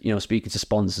those, you know, speaking to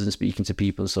sponsors and speaking to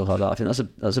people and stuff like that. I think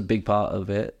that's a big part of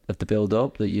it, of the build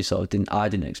up, that you sort of I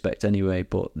didn't expect anyway,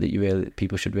 but that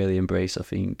people should really embrace. I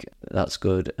think that's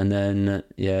good. And then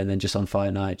just on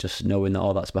fight night, just knowing that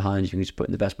all that's behind you, you can just put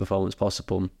in the best performance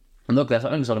possible. And look, I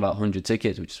think it's on about 100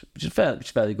 tickets, which is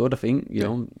fairly good. I think, you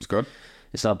know, it's good.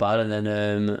 It's not bad. And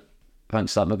then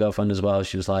thanks to like my girlfriend as well,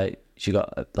 she was like, she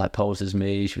got like posed as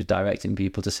me, she was directing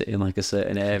people to sit in like a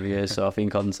certain area. So I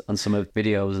think on some of the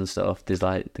videos and stuff, there's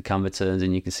like the camera turns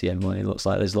and you can see everyone. It looks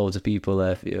like there's loads of people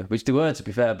there for you, which there were, to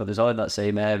be fair, but there's all in that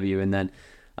same area. And then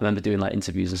I remember doing like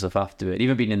interviews and stuff after it.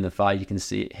 Even being in the fight, you can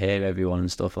hear everyone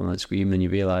and stuff on the screen, and you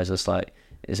realise it's like,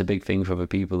 it's a big thing for other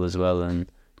people as well.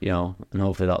 And, you know, and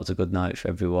hopefully that was a good night for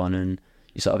everyone. And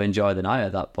you sort of enjoy the night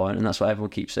at that point, and that's what everyone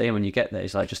keeps saying when you get there.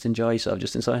 It's like, just enjoy yourself,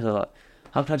 just enjoy. So like,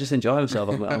 how can I just enjoy myself?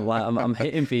 I'm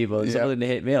hitting people, and something to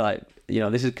hit me. Like, you know,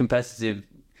 this is competitive,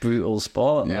 brutal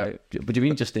sport. Yeah. Like, but you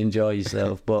mean just enjoy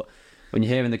yourself? But when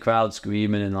you're hearing the crowd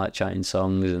screaming and like chanting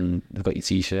songs, and they've got your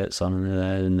t-shirts on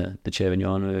and they're cheering you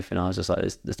on and everything, I was just like,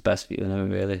 it's the best feeling ever,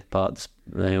 really. Part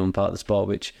of the sport,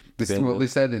 which they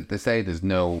say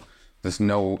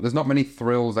there's not many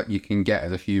thrills that you can get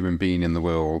as a human being in the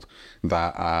world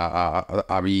that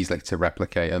are easy to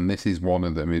replicate, and this is one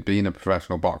of them. Being a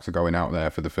professional boxer, going out there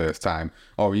for the first time,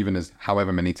 or even as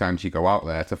however many times you go out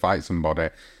there to fight somebody,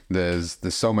 there's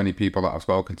so many people that I've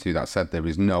spoken to that said there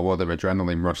is no other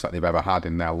adrenaline rush that they've ever had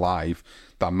in their life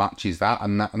that matches that,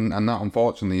 and that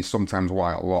unfortunately is sometimes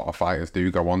why a lot of fighters do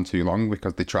go on too long,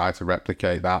 because they try to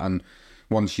replicate that, and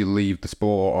once you leave the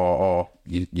sport or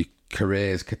you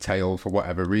careers curtailed for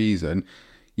whatever reason,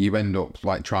 you end up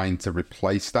like trying to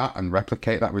replace that and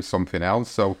replicate that with something else.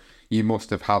 So you must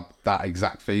have had that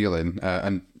exact feeling,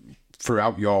 and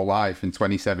throughout your life in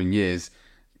 27 years,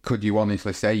 could you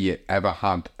honestly say you ever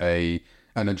had an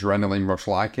adrenaline rush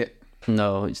like it?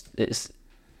 No, it's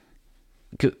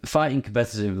fighting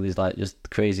competitively is like just the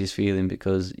craziest feeling,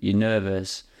 because you're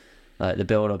nervous, like the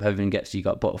build up, everything gets you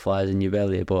got butterflies in your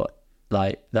belly, but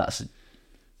like that's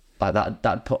like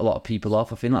that put a lot of people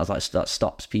off. I think that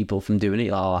stops people from doing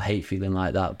it. Like, oh, I hate feeling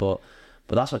like that, but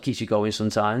that's what keeps you going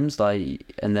sometimes.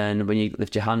 Like, and then when you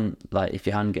lift your hand, like if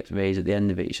your hand gets raised at the end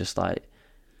of it, it's just like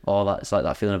all that. It's like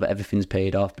that feeling of everything's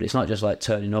paid off. But it's not just like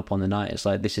turning up on the night. It's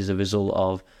like this is a result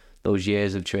of those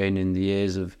years of training, the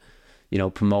years of, you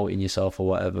know, promoting yourself or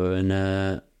whatever,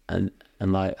 and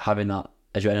like having that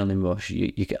adrenaline rush.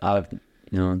 You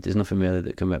know, there's nothing really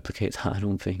that can replicate that, I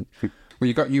don't think. Well,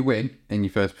 you got your win in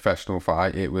your first professional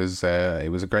fight. It was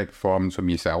a great performance from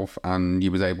yourself, and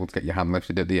you was able to get your hand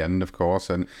lifted at the end, of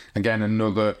course. And again,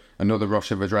 another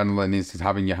rush of adrenaline is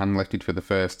having your hand lifted for the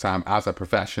first time as a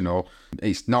professional.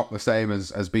 It's not the same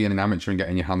as being an amateur and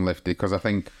getting your hand lifted, because I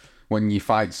think when you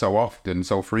fight so often,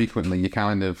 so frequently, you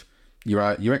kind of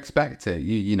you expect it.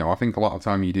 You know, I think a lot of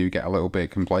time you do get a little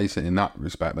bit complacent in that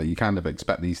respect, that you kind of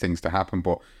expect these things to happen.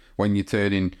 But when you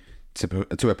turn in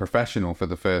to a professional for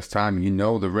the first time, you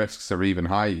know the risks are even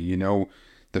higher, you know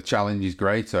the challenge is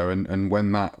greater, and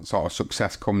when that sort of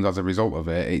success comes as a result of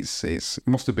it, it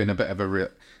must have been a bit of a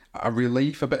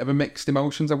relief, a bit of a mixed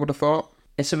emotions, I would have thought.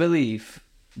 It's a relief,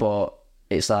 but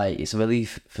it's a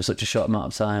relief for such a short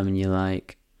amount of time, and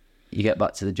you get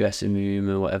back to the dressing room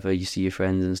or whatever, you see your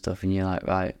friends and stuff, and you're like,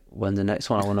 right, when's the next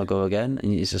one? I want to go again.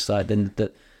 And it's just like, then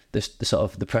the sort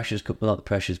of the pressures, well, not the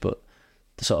pressures, but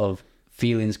the sort of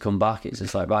feelings come back. It's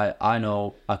just like, right, I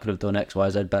know I could have done X, Y,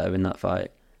 Z better in that fight.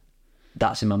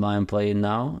 That's in my mind playing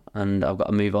now, and I've got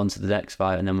to move on to the next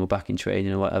fight, and then we're back in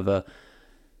training or whatever.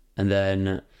 And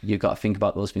then you've got to think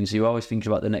about those things. So you're always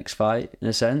thinking about the next fight in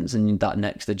a sense, and that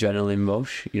next adrenaline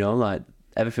rush, you know, like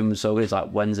everything was so good. It's like,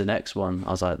 when's the next one?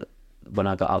 I was like, when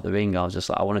I got out the ring, I was just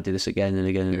like, I want to do this again and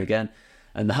again and again.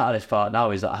 And the hardest part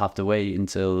now is that I have to wait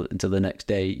until the next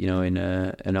day, you know,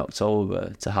 in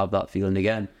October, to have that feeling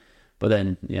again. But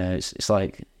then, yeah, it's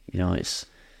like, you know, it's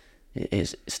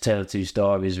a tale of two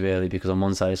stories, really, because on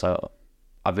one side it's like,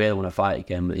 I really want to fight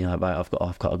again, but you know, right, I've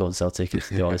got to go and sell tickets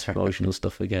to do all this promotional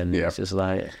stuff again. Yeah. It's just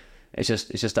like, it's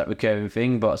just that recurring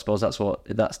thing. But I suppose that's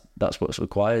what's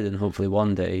required, and hopefully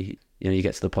one day, you know, you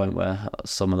get to the point where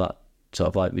some of that sort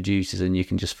of like reduces, and you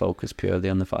can just focus purely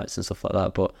on the fights and stuff like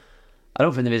that. But I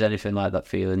don't think there is anything like that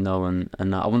feeling, no, and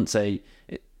I wouldn't say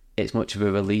it's much of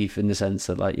a relief in the sense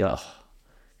that, like, you're like, oh,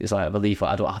 it's like a relief,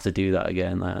 like, I don't have to do that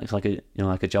again. Like, it's like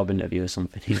a job interview or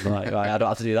something. He's like, right, I don't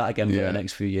have to do that again for the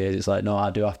next few years. It's like, no,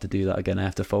 I do have to do that again. I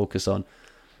have to focus on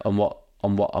what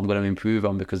I'm going to improve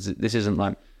on, because this isn't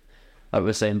like we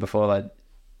were saying before, like,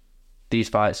 these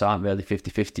fights aren't really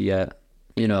 50-50 yet,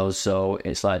 you know. So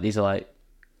it's like, these are like,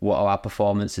 what our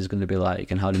performance is going to be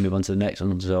like, and how to move on to the next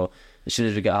one. So as soon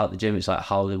as we get out of the gym, it's like,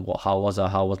 how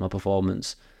was my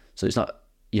performance? So it's not,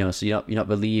 you know, so you're not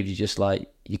relieved. You're just like,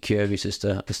 you're curious as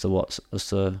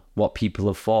to what people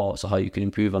have thought, so how you can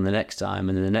improve on the next time,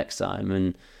 and then the next time,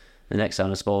 and the next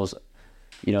time. I suppose,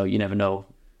 you know, you never know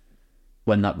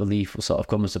when that relief will sort of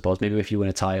come. I suppose maybe if you win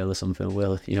a title or something,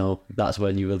 well, you know, that's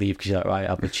when you relieve, because you're like, right,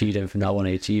 I've achieved everything I want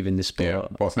to achieve in this sport. Yeah.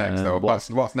 What's next though?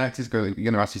 What's next is you're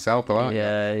going to ask yourself though, aren't you?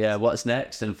 Yeah. What's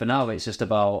next? And for now, it's just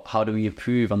about how do we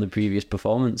improve on the previous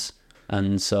performance.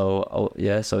 And so,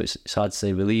 so it's hard to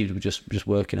say relieved. We're just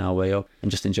working our way up and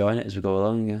just enjoying it as we go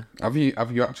along. Yeah. Have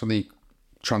you actually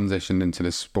transitioned into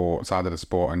the sport side of the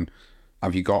sport, and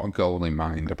have you got a goal in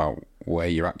mind about where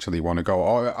you actually want to go?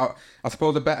 Or I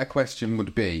suppose a better question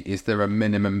would be, is there a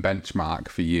minimum benchmark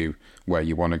for you where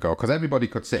you want to go? Because everybody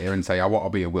could sit here and say, I want to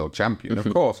be a world champion.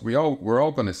 Of course, we're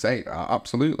all going to say that,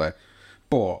 absolutely.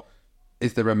 But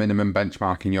is there a minimum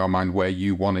benchmark in your mind where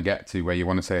you want to get to, where you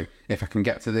want to say, if I can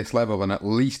get to this level and at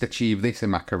least achieve this in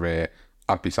my career,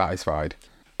 I'd be satisfied?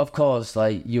 Of course,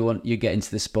 like, you get into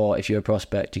the sport, if you're a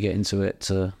prospect, you get into it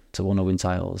to want to win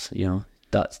titles, you know.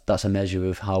 That's a measure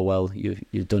of how well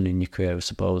you've done in your career, I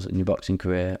suppose, in your boxing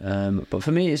career. But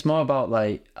for me, it's more about,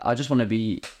 like, I just want to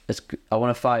be I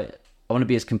want to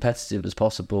be as competitive as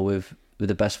possible with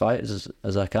the best fighters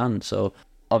as I can. So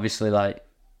obviously, like,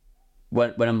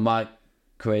 when my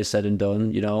career is said and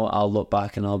done, you know, I'll look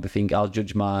back and I'll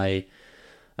judge my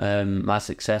my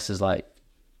success as, like,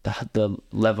 the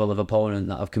level of opponent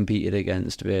that I've competed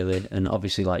against, really. And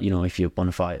obviously, like, you know, if you want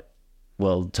to fight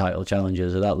world title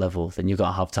challengers at that level, then you've got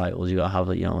to have titles. You've got to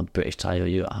have, you know, British title,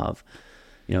 you've got to have,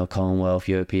 you know, Commonwealth,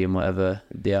 European, whatever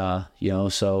they are, you know.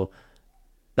 So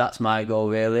that's my goal,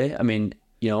 really. I mean,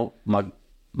 you know,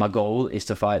 my goal is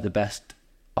to fight the best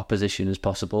opposition as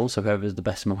possible. So whoever's the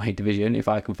best in my weight division, if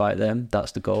I can fight them,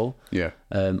 that's the goal. Yeah.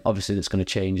 Obviously that's going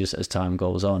to change as time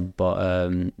goes on, but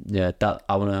that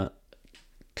I want to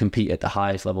compete at the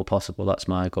highest level possible. That's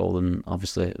my goal, and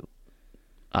obviously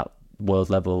at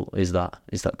world level is that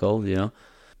goal, you know.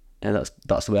 And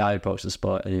that's the way I approach the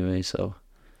sport anyway. So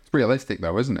it's realistic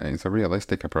though, isn't it? It's a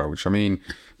realistic approach. I mean,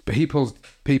 people's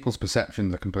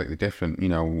perceptions are completely different. You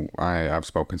know, I've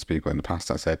spoken to people in the past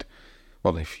that said,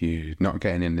 well, if you're not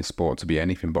getting in this sport to be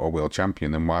anything but a world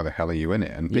champion, then why the hell are you in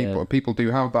it? And people do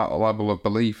have that level of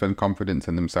belief and confidence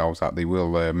in themselves that they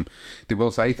will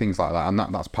say things like that, and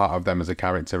that's part of them as a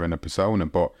character and a persona.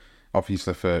 But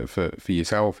obviously for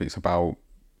yourself, it's about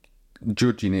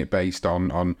judging it based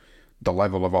on the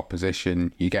level of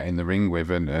opposition you get in the ring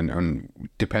with, and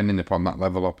depending upon that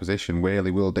level of opposition really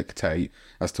will dictate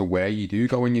as to where you do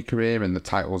go in your career and the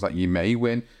titles that you may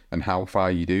win and how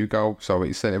far you do go. So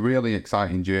it's a really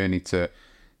exciting journey to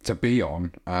be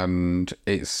on, and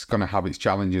it's going to have its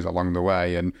challenges along the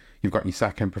way. And you've got your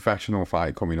second professional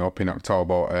fight coming up in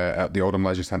October at the Oldham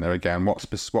Leisure Centre again.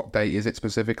 What date is it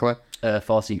specifically?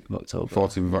 14th of October.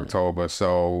 14th of October.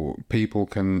 So people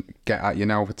can get at you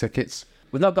now for tickets.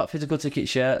 We've not got physical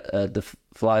tickets yet. The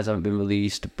flyers haven't been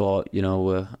released, but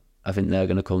I think they're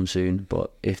going to come soon.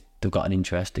 But if they've got an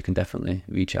interest, they can definitely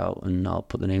reach out, and I'll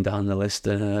put the name down on the list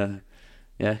and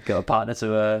get a partner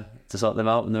to sort them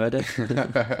out when they're ready.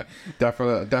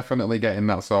 Definitely getting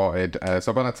that sorted.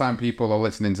 So by the time people are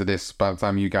listening to this, by the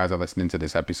time you guys are listening to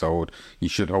this episode, you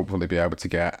should hopefully be able to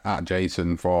get at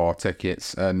Jason for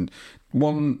tickets. And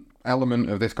one element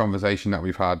of this conversation that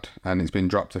we've had, and it's been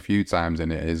dropped a few times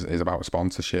in it, is about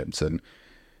sponsorships and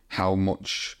how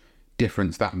much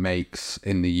difference that makes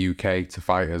in the UK to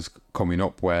fighters coming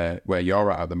up where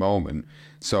you're at the moment.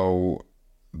 So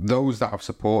those that have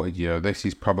supported you, this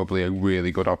is probably a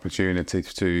really good opportunity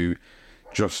to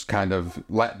just kind of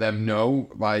let them know,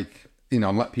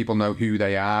 let people know who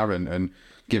they are and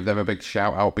give them a big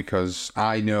shout out, because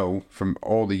I know from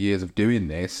all the years of doing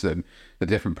this and the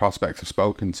different prospects I've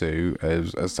spoken to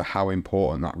as to how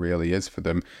important that really is for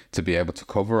them to be able to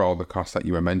cover all the costs that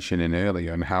you were mentioning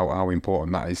earlier, and how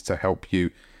important that is to help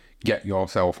you get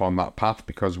yourself on that path.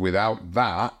 Because without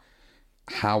that,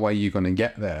 how are you going to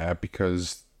get there?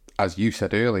 Because as you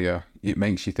said earlier, it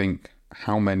makes you think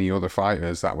how many other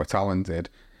fighters that were talented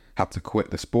had to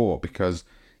quit the sport because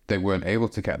they weren't able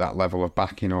to get that level of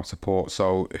backing or support.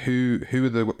 So who are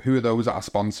those that are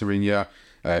sponsoring you?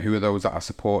 Who are those that are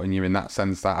supporting you in that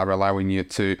sense, that are allowing you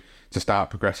to start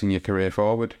progressing your career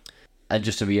forward? And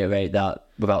just to reiterate that,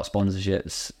 without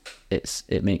sponsorships,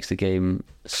 it makes the game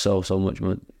so much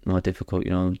more difficult.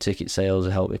 Ticket sales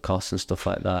help with costs and stuff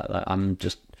like that. I'm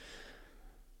just,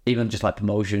 even just like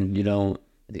promotion,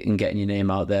 and getting your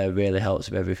name out there really helps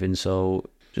with everything. So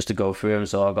just to go through them,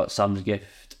 so I've got Sam's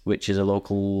Gift, which is a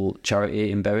local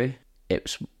charity in Bury.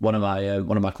 It's one of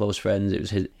my close friends. It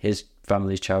was his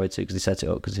family's charity because he set it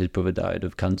up because his brother died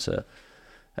of cancer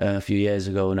a few years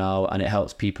ago now, and it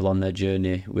helps people on their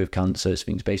journey with cancer. It's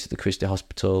based at the Christie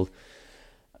Hospital,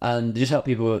 and just help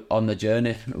people on their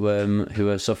journey who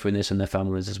are suffering this and their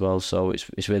families as well. So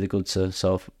it's really good to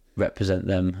sort of represent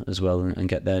them as well and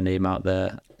get their name out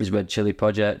there. There's Red Chili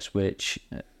Project, which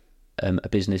a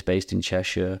business based in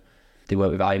Cheshire. They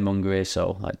work with ironmongery,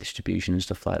 so like distribution and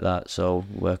stuff like that. So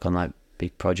work on like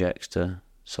big projects to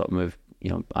sort of move,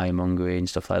 ironmongery and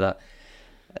stuff like that.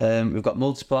 We've got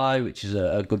Multiply, which is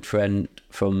a good friend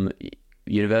from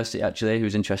university actually,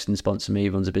 who's interested in sponsoring me. He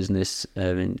runs a business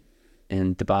in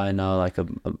Dubai now, I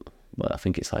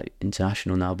think it's like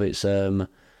international now, but it's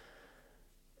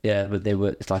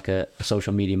it's like a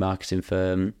social media marketing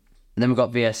firm. And then we've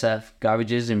got VSF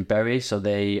Garages in Bury, so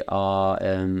they are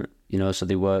so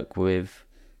they work with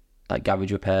like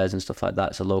garage repairs and stuff like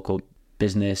that. It's a local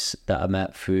business that I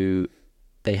met through.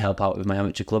 They help out with my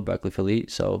amateur club, Radcliffe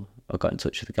Elite, so I got in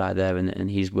touch with the guy there,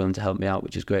 and he's willing to help me out,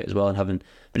 which is great as well. And having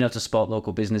been able to support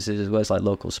local businesses as well, it's like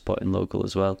local supporting local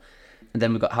as well. And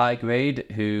then we've got High Grade,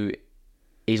 who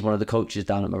he's one of the coaches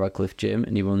down at my Radcliffe gym,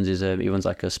 and he runs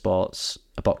like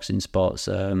a boxing sports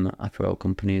apparel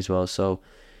company as well. So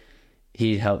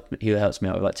he helps me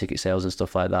out with like ticket sales and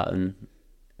stuff like that, and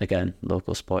again,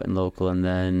 local supporting local. And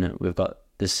then we've got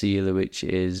the Sealer, which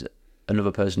is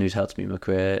another person who's helped me in my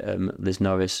career, Liz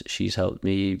Norris. She's helped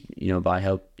me, by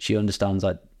help. She understands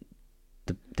like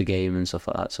the game and stuff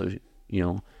like that. So,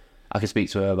 I can speak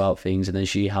to her about things. And then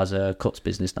she has a cuts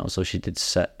business now. So she did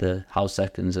set the house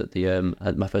seconds at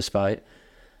at my first fight.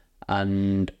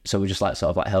 And so we're just like sort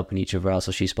of like helping each other out.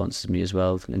 So she sponsors me as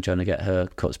well and trying to get her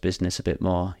cuts business a bit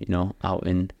more, out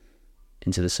into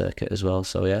the circuit as well.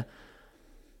 So yeah.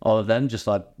 All of them, just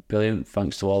like brilliant.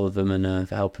 Thanks to all of them and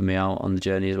for helping me out on the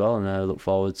journey as well. And I look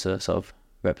forward to sort of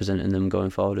representing them going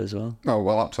forward as well. Oh,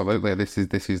 well, absolutely. This is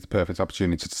the perfect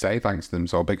opportunity to say thanks to them.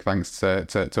 So big thanks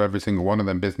to every single one of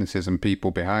them businesses and people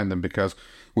behind them, because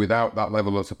without that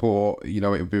level of support, it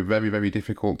would be very, very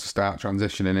difficult to start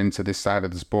transitioning into this side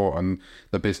of the sport and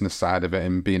the business side of it,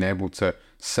 and being able to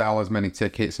sell as many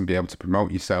tickets and be able to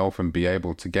promote yourself and be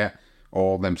able to get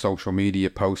all them social media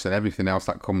posts and everything else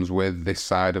that comes with this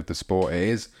side of the sport. It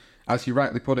is, as you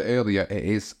rightly put it earlier, it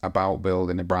is about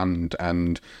building a brand.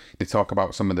 And they talk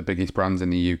about some of the biggest brands in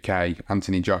the UK.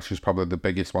 Anthony Josh is probably the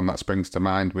biggest one that springs to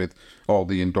mind with all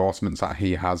the endorsements that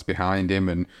he has behind him.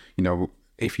 And,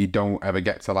 if you don't ever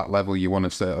get to that level, you want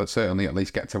to certainly at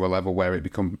least get to a level where it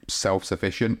becomes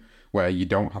self-sufficient, where you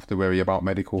don't have to worry about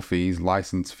medical fees,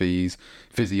 license fees,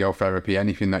 physiotherapy,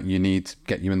 anything that you need to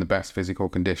get you in the best physical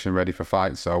condition ready for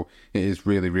fight. So it is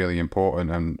really, really important,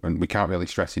 and we can't really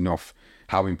stress enough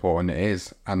how important it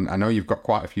is. And I know you've got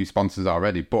quite a few sponsors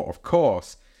already, but of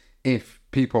course, if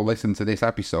people listen to this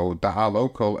episode that are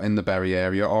local in the Bury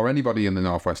area or anybody in the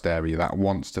Northwest area that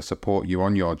wants to support you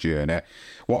on your journey,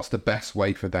 what's the best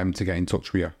way for them to get in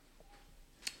touch with you?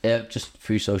 Yeah, just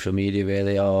through social media,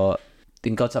 really, or they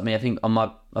can contact me. I think on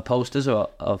my posters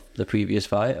of the previous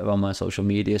fight are on my social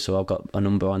media, so I've got a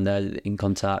number on there in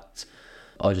contact,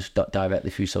 or just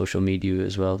directly through social media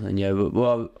as well. And yeah,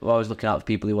 we're always looking out for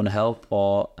people who want to help,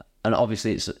 and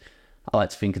obviously I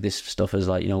like to think of this stuff as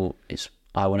like,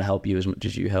 I want to help you as much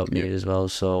as you help me as well.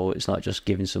 So it's not just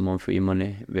giving someone free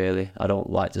money, really. I don't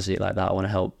like to see it like that. I want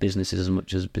to help businesses as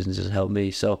much as businesses help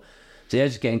me. So yeah,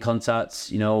 just get in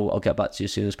contact. I'll get back to you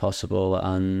as soon as possible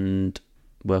and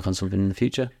work on something in the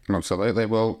future. Absolutely.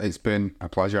 Well, it's been a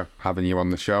pleasure having you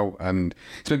on the show, and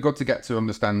it's been good to get to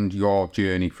understand your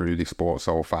journey through this sport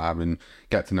so far and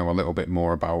get to know a little bit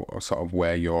more about sort of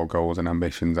where your goals and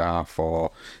ambitions are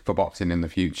for boxing in the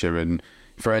future. And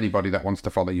for anybody that wants to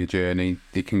follow your journey,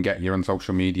 they can get you on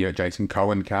social media at Jason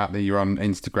Cohen, can't they? You're on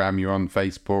Instagram, you're on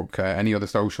Facebook, any other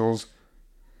socials?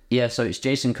 Yeah, so it's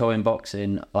Jason Cohen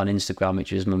Boxing on Instagram,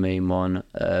 which is my main one.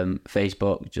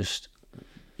 Facebook, just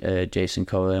Jason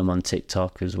Cohen. I'm on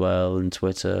TikTok as well and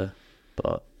Twitter,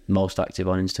 but most active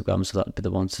on Instagram, so that'd be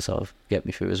the one to sort of get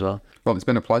me through as well. Well, it's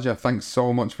been a pleasure. Thanks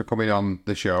so much for coming on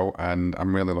the show, and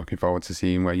I'm really looking forward to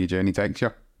seeing where your journey takes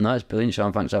you. No, it's brilliant,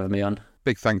 Sean. Thanks for having me on.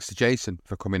 Big thanks to Jason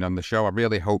for coming on the show. I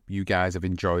really hope you guys have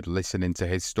enjoyed listening to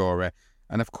his story.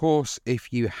 And of course,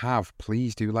 if you have,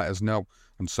 please do let us know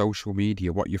on social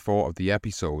media what you thought of the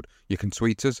episode. You can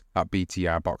tweet us at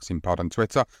BTR Boxing Pod on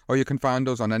Twitter, or you can find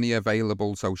us on any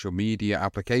available social media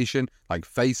application like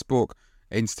Facebook,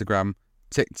 Instagram,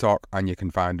 TikTok, and you can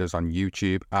find us on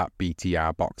YouTube at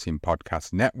BTR Boxing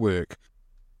Podcast Network.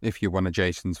 If you're one of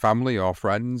Jason's family or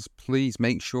friends, please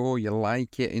make sure you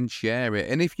like it and share it.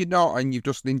 And if you're not and you've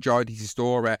just enjoyed his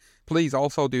story, please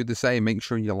also do the same. Make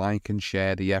sure you like and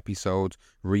share the episodes,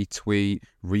 retweet,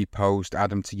 repost,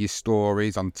 add them to your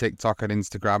stories on TikTok and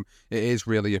Instagram. It is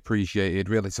really appreciated,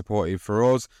 really supportive for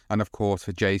us, and of course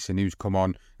for Jason, who's come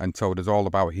on and told us all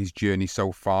about his journey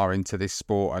so far into this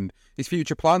sport and his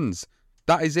future plans.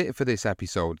 That is it for this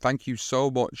episode. Thank you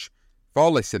so much for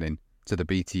listening to the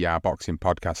BTR Boxing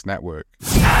Podcast Network. The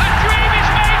dream is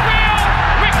made real!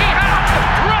 Ricky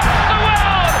Hatton rocks the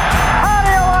world! How do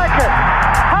you like it?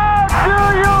 How do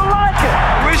you like it?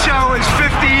 Wish I was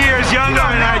 50 years younger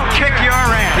and I'd kick your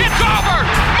ass. It's over!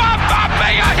 Mamma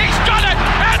mia! He's done it!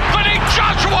 Anthony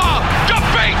Joshua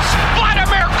defeats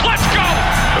Vladimir Klitschko!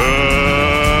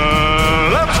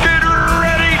 Let's get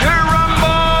ready to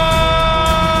rumble!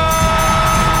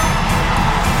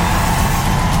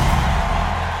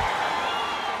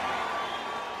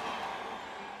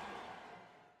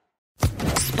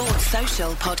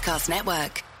 Social Podcast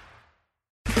Network.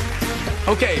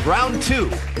 Okay, round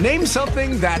two. Name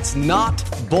something that's not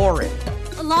boring.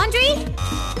 A laundry?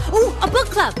 Ooh, a book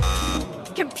club.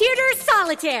 Computer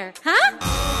solitaire, huh?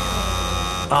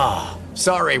 Ah,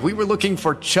 sorry, we were looking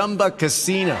for Chumba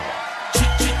Casino.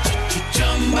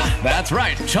 That's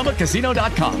right,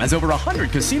 ChumbaCasino.com has over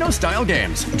 100 casino-style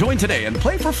games. Join today and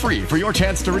play for free for your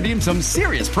chance to redeem some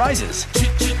serious prizes.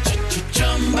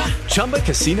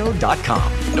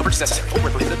 ChumbaCasino.com. No purchase necessary. Void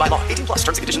where prohibited by law. 18+ terms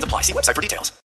and conditions apply. See website for details.